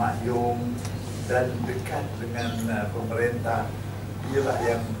mengkaji makyum dan dekat dengan pemerintah. Dialah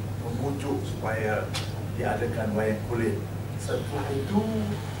yang memujuk supaya diadakan wayang kulit. Setelah itu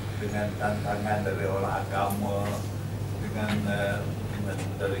dengan tantangan dari orang agama, dengan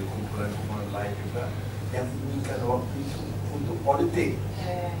dari kumpulan-kumpulan lain juga yang inginkan waktu itu untuk politik.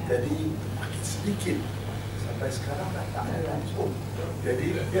 Jadi makin sedikit sampai sekarang dah tak ada langsung.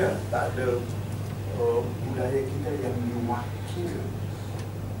 Jadi ya tak ada budaya kita yang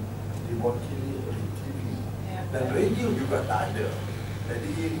diwakili oleh TV dan radio juga tak ada.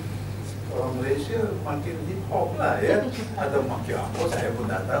 Jadi orang Malaysia makin hip hop lah ya, atau makin apa saya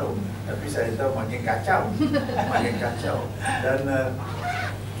pun tak tahu. Tapi saya tahu makin kacau, makin kacau. Dan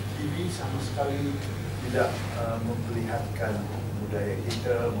TV sama sekali tidak memperlihatkan budaya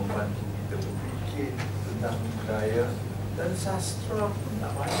kita, membantu kita berfikir tentang budaya dan sastra pun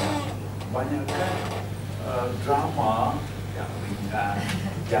tak banyak. Banyakkan drama yang ringan,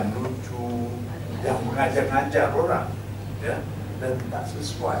 yang lucu, yang mengajar-ngajar orang, ya, dan tak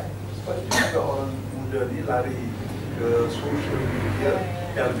sesuai. Sebab itu juga orang muda ni lari ke social media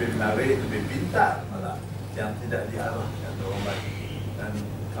yang lebih menarik, lebih pintar malah, yang tidak diarahkan orang lain. Dan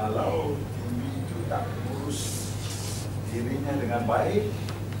kalau TV itu tak mengurus dirinya dengan baik,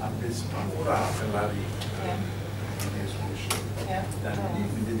 hampir semua orang akan lari ke media sosial. Dan ini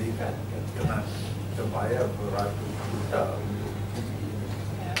menjadikan kena terbayar beratus juta untuk TV ini,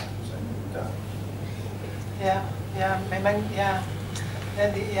 ratusan juta. Ya, memang ya.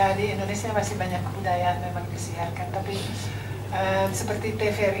 Di Indonesia masih banyak kebudayaan memang disiarkan, tapi seperti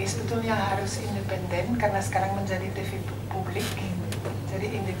TVRI sebetulnya harus independen karena sekarang menjadi TV publik, jadi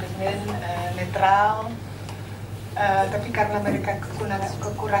independen, netral, tapi karena mereka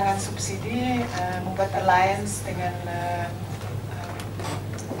kekurangan subsidi, membuat alliance dengan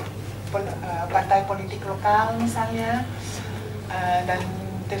partai politik lokal misalnya, dan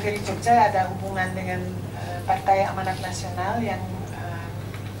TVRI Jogja ada hubungan dengan Partai Amanat Nasional yang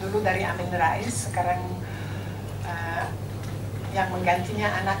dulu dari Amin Rais, sekarang yang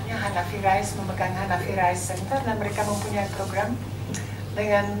menggantinya anaknya Hanafi Rais memegang Hanafi Rais Center, dan mereka mempunyai program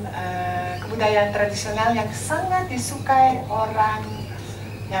dengan kebudayaan tradisional yang sangat disukai orang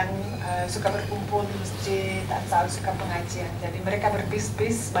yang suka berkumpul di masjid atau suka pengajian. Jadi mereka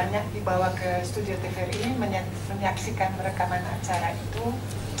berbis-bis banyak dibawa ke studio TVRI menyaksikan rekaman acara itu.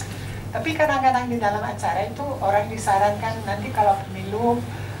 Tapi kadang-kadang di dalam acara itu orang disarankan nanti kalau pemilu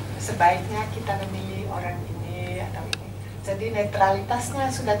sebaiknya kita memilih orang ini atau ini. Jadi netralitasnya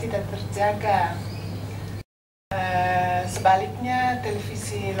sudah tidak terjaga. Sebaliknya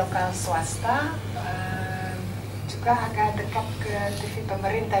televisi lokal swasta juga agak dekat ke TV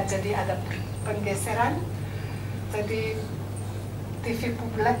pemerintah, jadi ada penggeseran. Jadi TV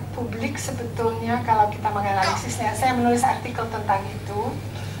publik sebetulnya kalau kita menganalisisnya, saya menulis artikel tentang itu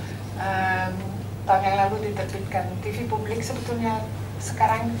tahun yang lalu diterbitkan. TV publik sebetulnya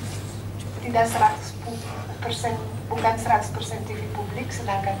sekarang tidak 100%, bukan 100% TV publik,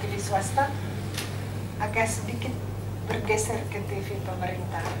 sedangkan TV swasta agak sedikit bergeser ke TV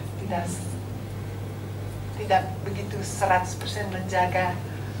pemerintah, tidak begitu 100% menjaga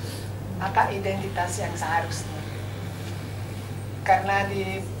identitas yang seharusnya, karena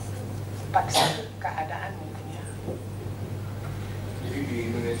dipaksa keadaan mungkin ya. Jadi di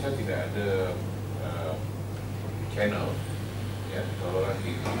Indonesia tidak ada channel ya,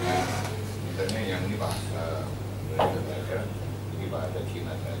 toleransi. Misalnya yang ini bahasa Indonesia saja, ini bahasa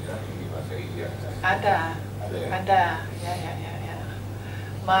Cina saja, ini bahasa India saja. Ada, ya.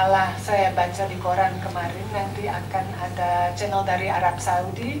 Malah saya baca di koran kemarin nanti akan ada channel dari Arab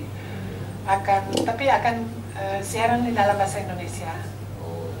Saudi, tapi akan siaran di dalam bahasa Indonesia.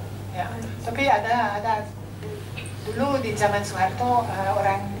 Ya, tapi ada dulu di zaman Soeharto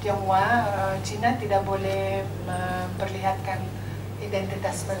orang Tionghoa, Cina tidak boleh memperlihatkan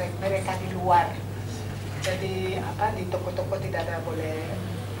identitas mereka di luar. Jadi di toko-toko tidak ada boleh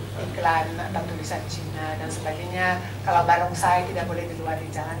iklan atau tulisan Cina dan sebagainya. Kalau barongsai tidak boleh di luar di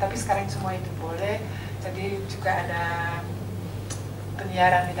jalan. Tapi sekarang semua itu boleh. Jadi juga ada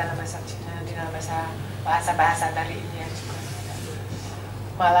penyiaran di dalam bahasa Cina, di dalam bahasa dari India juga.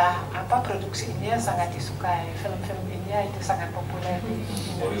 Malah produksi India sangat disukai. Film-film India itu sangat populer di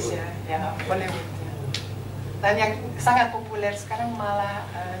Indonesia, ya, Bollywood. Ya. Dan yang sangat populer sekarang malah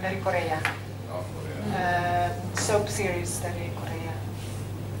dari Korea. Soap series dari Korea.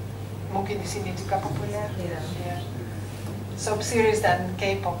 Mungkin di sini juga populer. Ya. Soap series dan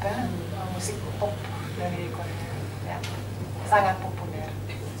K-pop, ya, musik pop dari Korea. Ya. Sangat populer.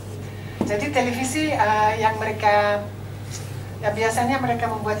 Jadi televisi yang mereka Ya biasanya mereka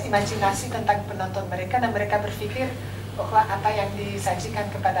membuat imajinasi tentang penonton mereka dan mereka berpikir bahwa apa yang disajikan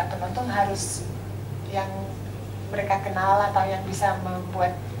kepada penonton harus yang mereka kenal atau yang bisa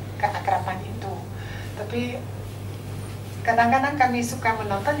membuat keakraban itu. Tapi kadang-kadang kami suka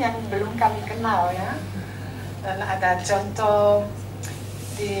menonton yang belum kami kenal ya. Dan ada contoh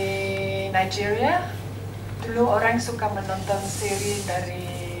di Nigeria, dulu orang suka menonton seri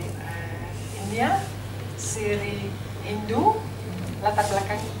dari India, seri Hindu, latar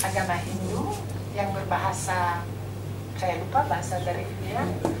belakang agama Hindu yang berbahasa, saya lupa bahasa dari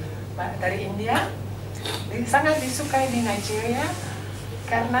India, sangat disukai di Nigeria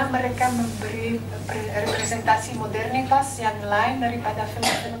karena mereka memberi representasi modernitas yang lain daripada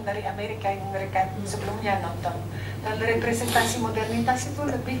film-film dari Amerika yang mereka sebelumnya nonton. Dan representasi modernitas itu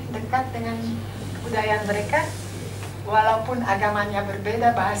lebih dekat dengan kebudayaan mereka, walaupun agamanya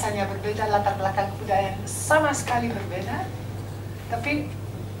berbeda, bahasanya berbeda, latar belakang kebudayaan sama sekali berbeda, tapi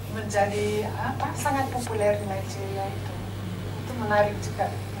menjadi sangat populer di Nigeria itu. Itu menarik juga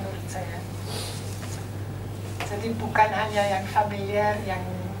menurut saya. Jadi bukan hanya yang familiar yang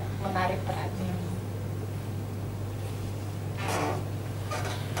menarik perhatian.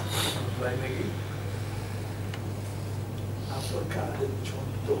 Lain lagi, apakah ada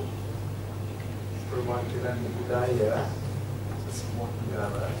contoh perwakilan budaya semua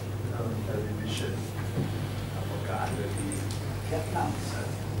negara dalam television? Apakah ada di Vietnam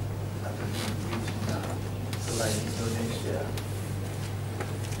atau di China selain Indonesia?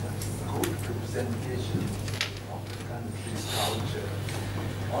 Good representation of the country's culture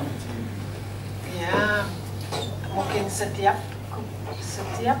on TV. Ya, mungkin setiap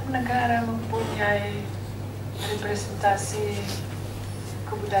negara mempunyai representasi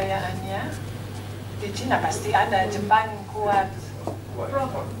kebudayaannya. Di China pasti ada, Jepang kuat.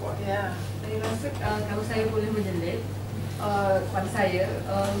 Ya. Saya rasa kalau saya boleh menjelit pada saya,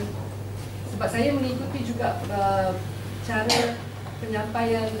 sebab saya mengikuti juga cara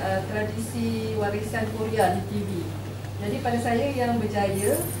penyampaian tradisi warisan Korea di TV. Jadi pada saya yang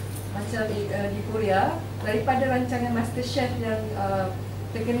berjaya macam di Korea, daripada rancangan MasterChef yang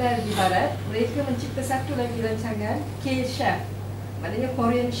terkenal di Barat, mereka mencipta satu lagi rancangan K-Chef, maknanya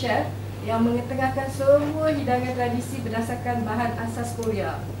Korean Chef, yang mengetengahkan semua hidangan tradisi berdasarkan bahan asas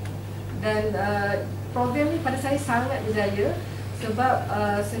Korea. Dan program ni pada saya sangat berjaya sebab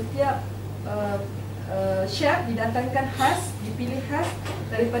setiap chef didatangkan khas, dipilih khas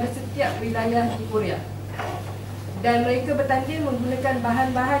daripada setiap wilayah di Korea. Dan mereka bertanding menggunakan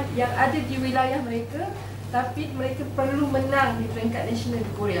bahan-bahan yang ada di wilayah mereka, tapi mereka perlu menang di peringkat nasional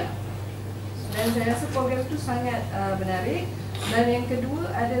di Korea. Dan saya rasa program itu sangat menarik. Dan yang kedua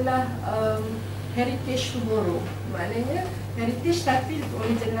adalah heritage tomorrow, maknanya heritage tapi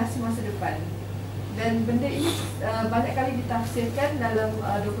oleh generasi masa depan. Dan benda ini banyak kali ditafsirkan dalam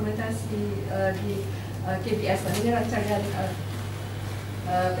dokumentasi di KBS, maknanya rancangan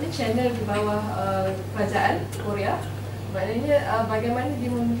channel di bawah kerajaan Korea. Maknanya bagaimana dia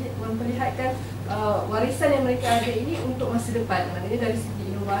memperlihatkan warisan yang mereka ada ini untuk masa depan, maknanya dari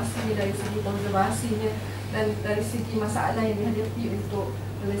segi inovasi, dari segi konservasinya, dan dari segi masalah yang dihadapi untuk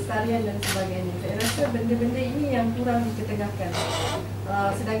pelestarian dan sebagainya. Saya rasa benda-benda ini yang kurang diketengahkan.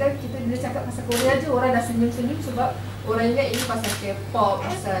 Sedangkan kita bila cakap pasal Korea je, orang dah senyum-senyum sebab orang ingat ini pasal K-pop,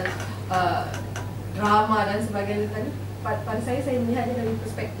 pasal drama dan sebagainya. Tadi pada saya melihatnya dari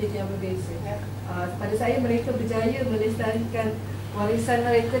perspektif yang berbeza. Pada saya mereka berjaya melestarikan warisan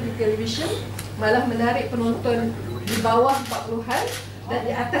mereka di televisyen, malah menarik penonton di bawah 40-an dan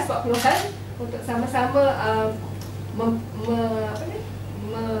di atas 40-an untuk sama-sama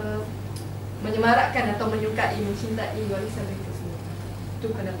menyemarakkan atau menyukai, mencintai warisan mereka semua. Itu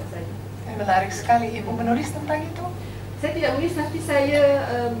pendapat saya. Menarik sekali. Ibu menulis tentang itu? Saya tidak menulis, tapi saya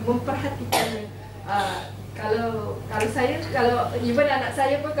memperhatikan. Kalau even anak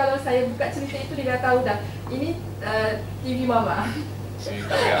saya pun kalau saya buka cerita itu dia dah tahu dah. Ini TV Mama.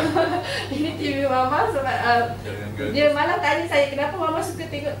 Ini TV Mama sebab dia malah tanya saya kenapa Mama suka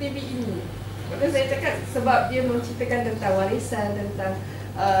tengok TV ini. Maka saya cakap sebab dia menceritakan tentang warisan, tentang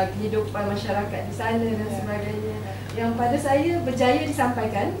kehidupan masyarakat di sana dan sebagainya, yang pada saya berjaya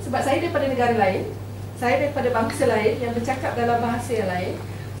disampaikan sebab saya daripada negara lain, saya daripada bangsa lain yang bercakap dalam bahasa yang lain,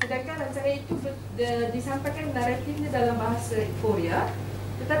 sedangkan rancangan itu disampaikan naratifnya dalam bahasa Korea,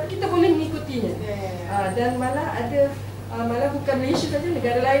 tetapi kita boleh mengikutinya. Dan malah ada, malah bukan Malaysia saja,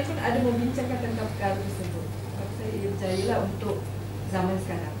 negara lain pun ada membincangkan tentang perkara tersebut. Maka saya berjayalah untuk zaman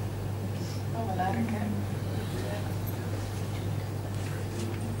sekarang. Menarik kan?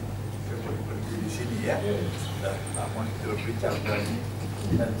 Kita berhenti di sini ya. Dah lama kita berbincang tadi.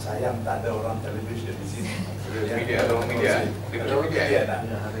 Dan sayang tak ada orang televisyen di sini. Media, ada orang media. Di Ada orang media, ya? nak?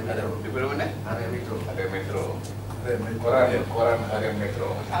 Ada. Di mana? Harian Metro. Ada Metro. Koran. Koran Harian Metro.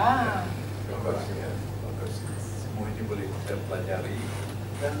 Ah. Bagus ya. Bagus. Semua ini boleh kita pelajari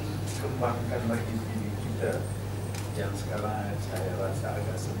dan kembangkan lagi diri kita yang sekarang saya rasa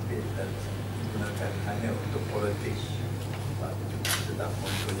agak sempit dan digunakan hanya untuk politik. Kita tak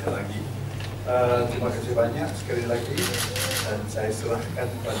mempunyai lagi. Terima kasih banyak sekali lagi dan saya serahkan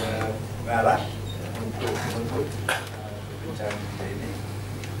kepada pengarah untuk bincang kita ini.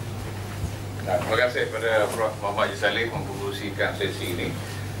 Nah, terima kasih kepada Prof. Muhammad Haji Saleh mempengerusikan sesi ini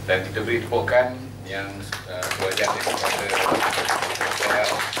dan kita beri tepukan yang wajar kepada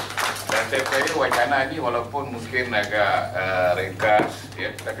PL. Dan saya percaya Wacana ini walaupun mungkin agak ringkas, ya,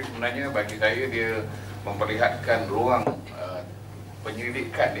 tapi sebenarnya bagi saya dia memperlihatkan ruang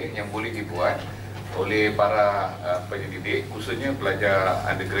penyelidikan yang boleh dibuat oleh para penyelidik, khususnya pelajar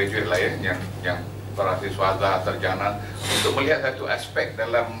undergraduate lain yang para siswaza sarjana untuk melihat satu aspek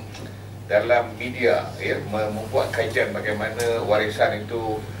dalam media, ya, membuat kajian bagaimana warisan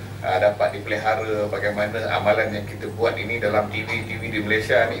itu dapat dipelihara, bagaimana amalan yang kita buat ini dalam TV di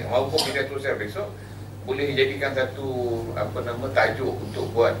Malaysia ni maupun media sosial besok boleh dijadikan satu tajuk untuk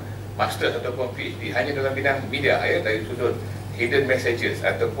buat master ataupun PhD hanya dalam bidang media, ya, dari sudut hidden messages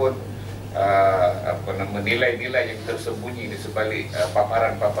ataupun nilai-nilai yang tersembunyi di sebalik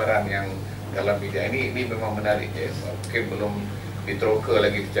paparan-paparan yang dalam media ini memang menarik, ya. Mungkin belum diteroka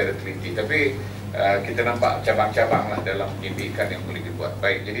lagi secara teliti, tapi kita nampak cabang-cabang lah dalam pendidikan yang boleh dibuat.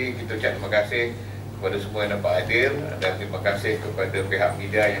 Baik, jadi kita ucap terima kasih kepada semua yang dapat hadir dan terima kasih kepada pihak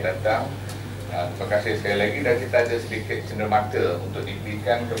media yang datang. Terima kasih sekali lagi dan kita ada sedikit cenderamata untuk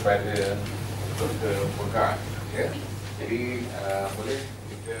diberikan kepada pegang, ya. Jadi boleh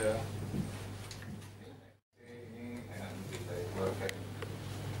kita ini kita keluarkan.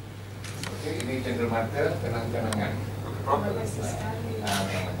 Okey, ini cenderamata kenang-kenangan. Terima kasih sekali.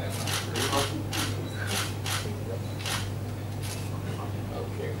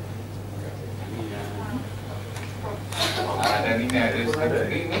 Okey. Dan ini ada sedikit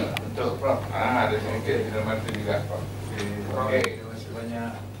ini untuk Prof. Ada sedikit cenderamata juga, Prof. Okey, terima kasih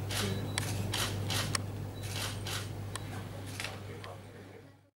banyak.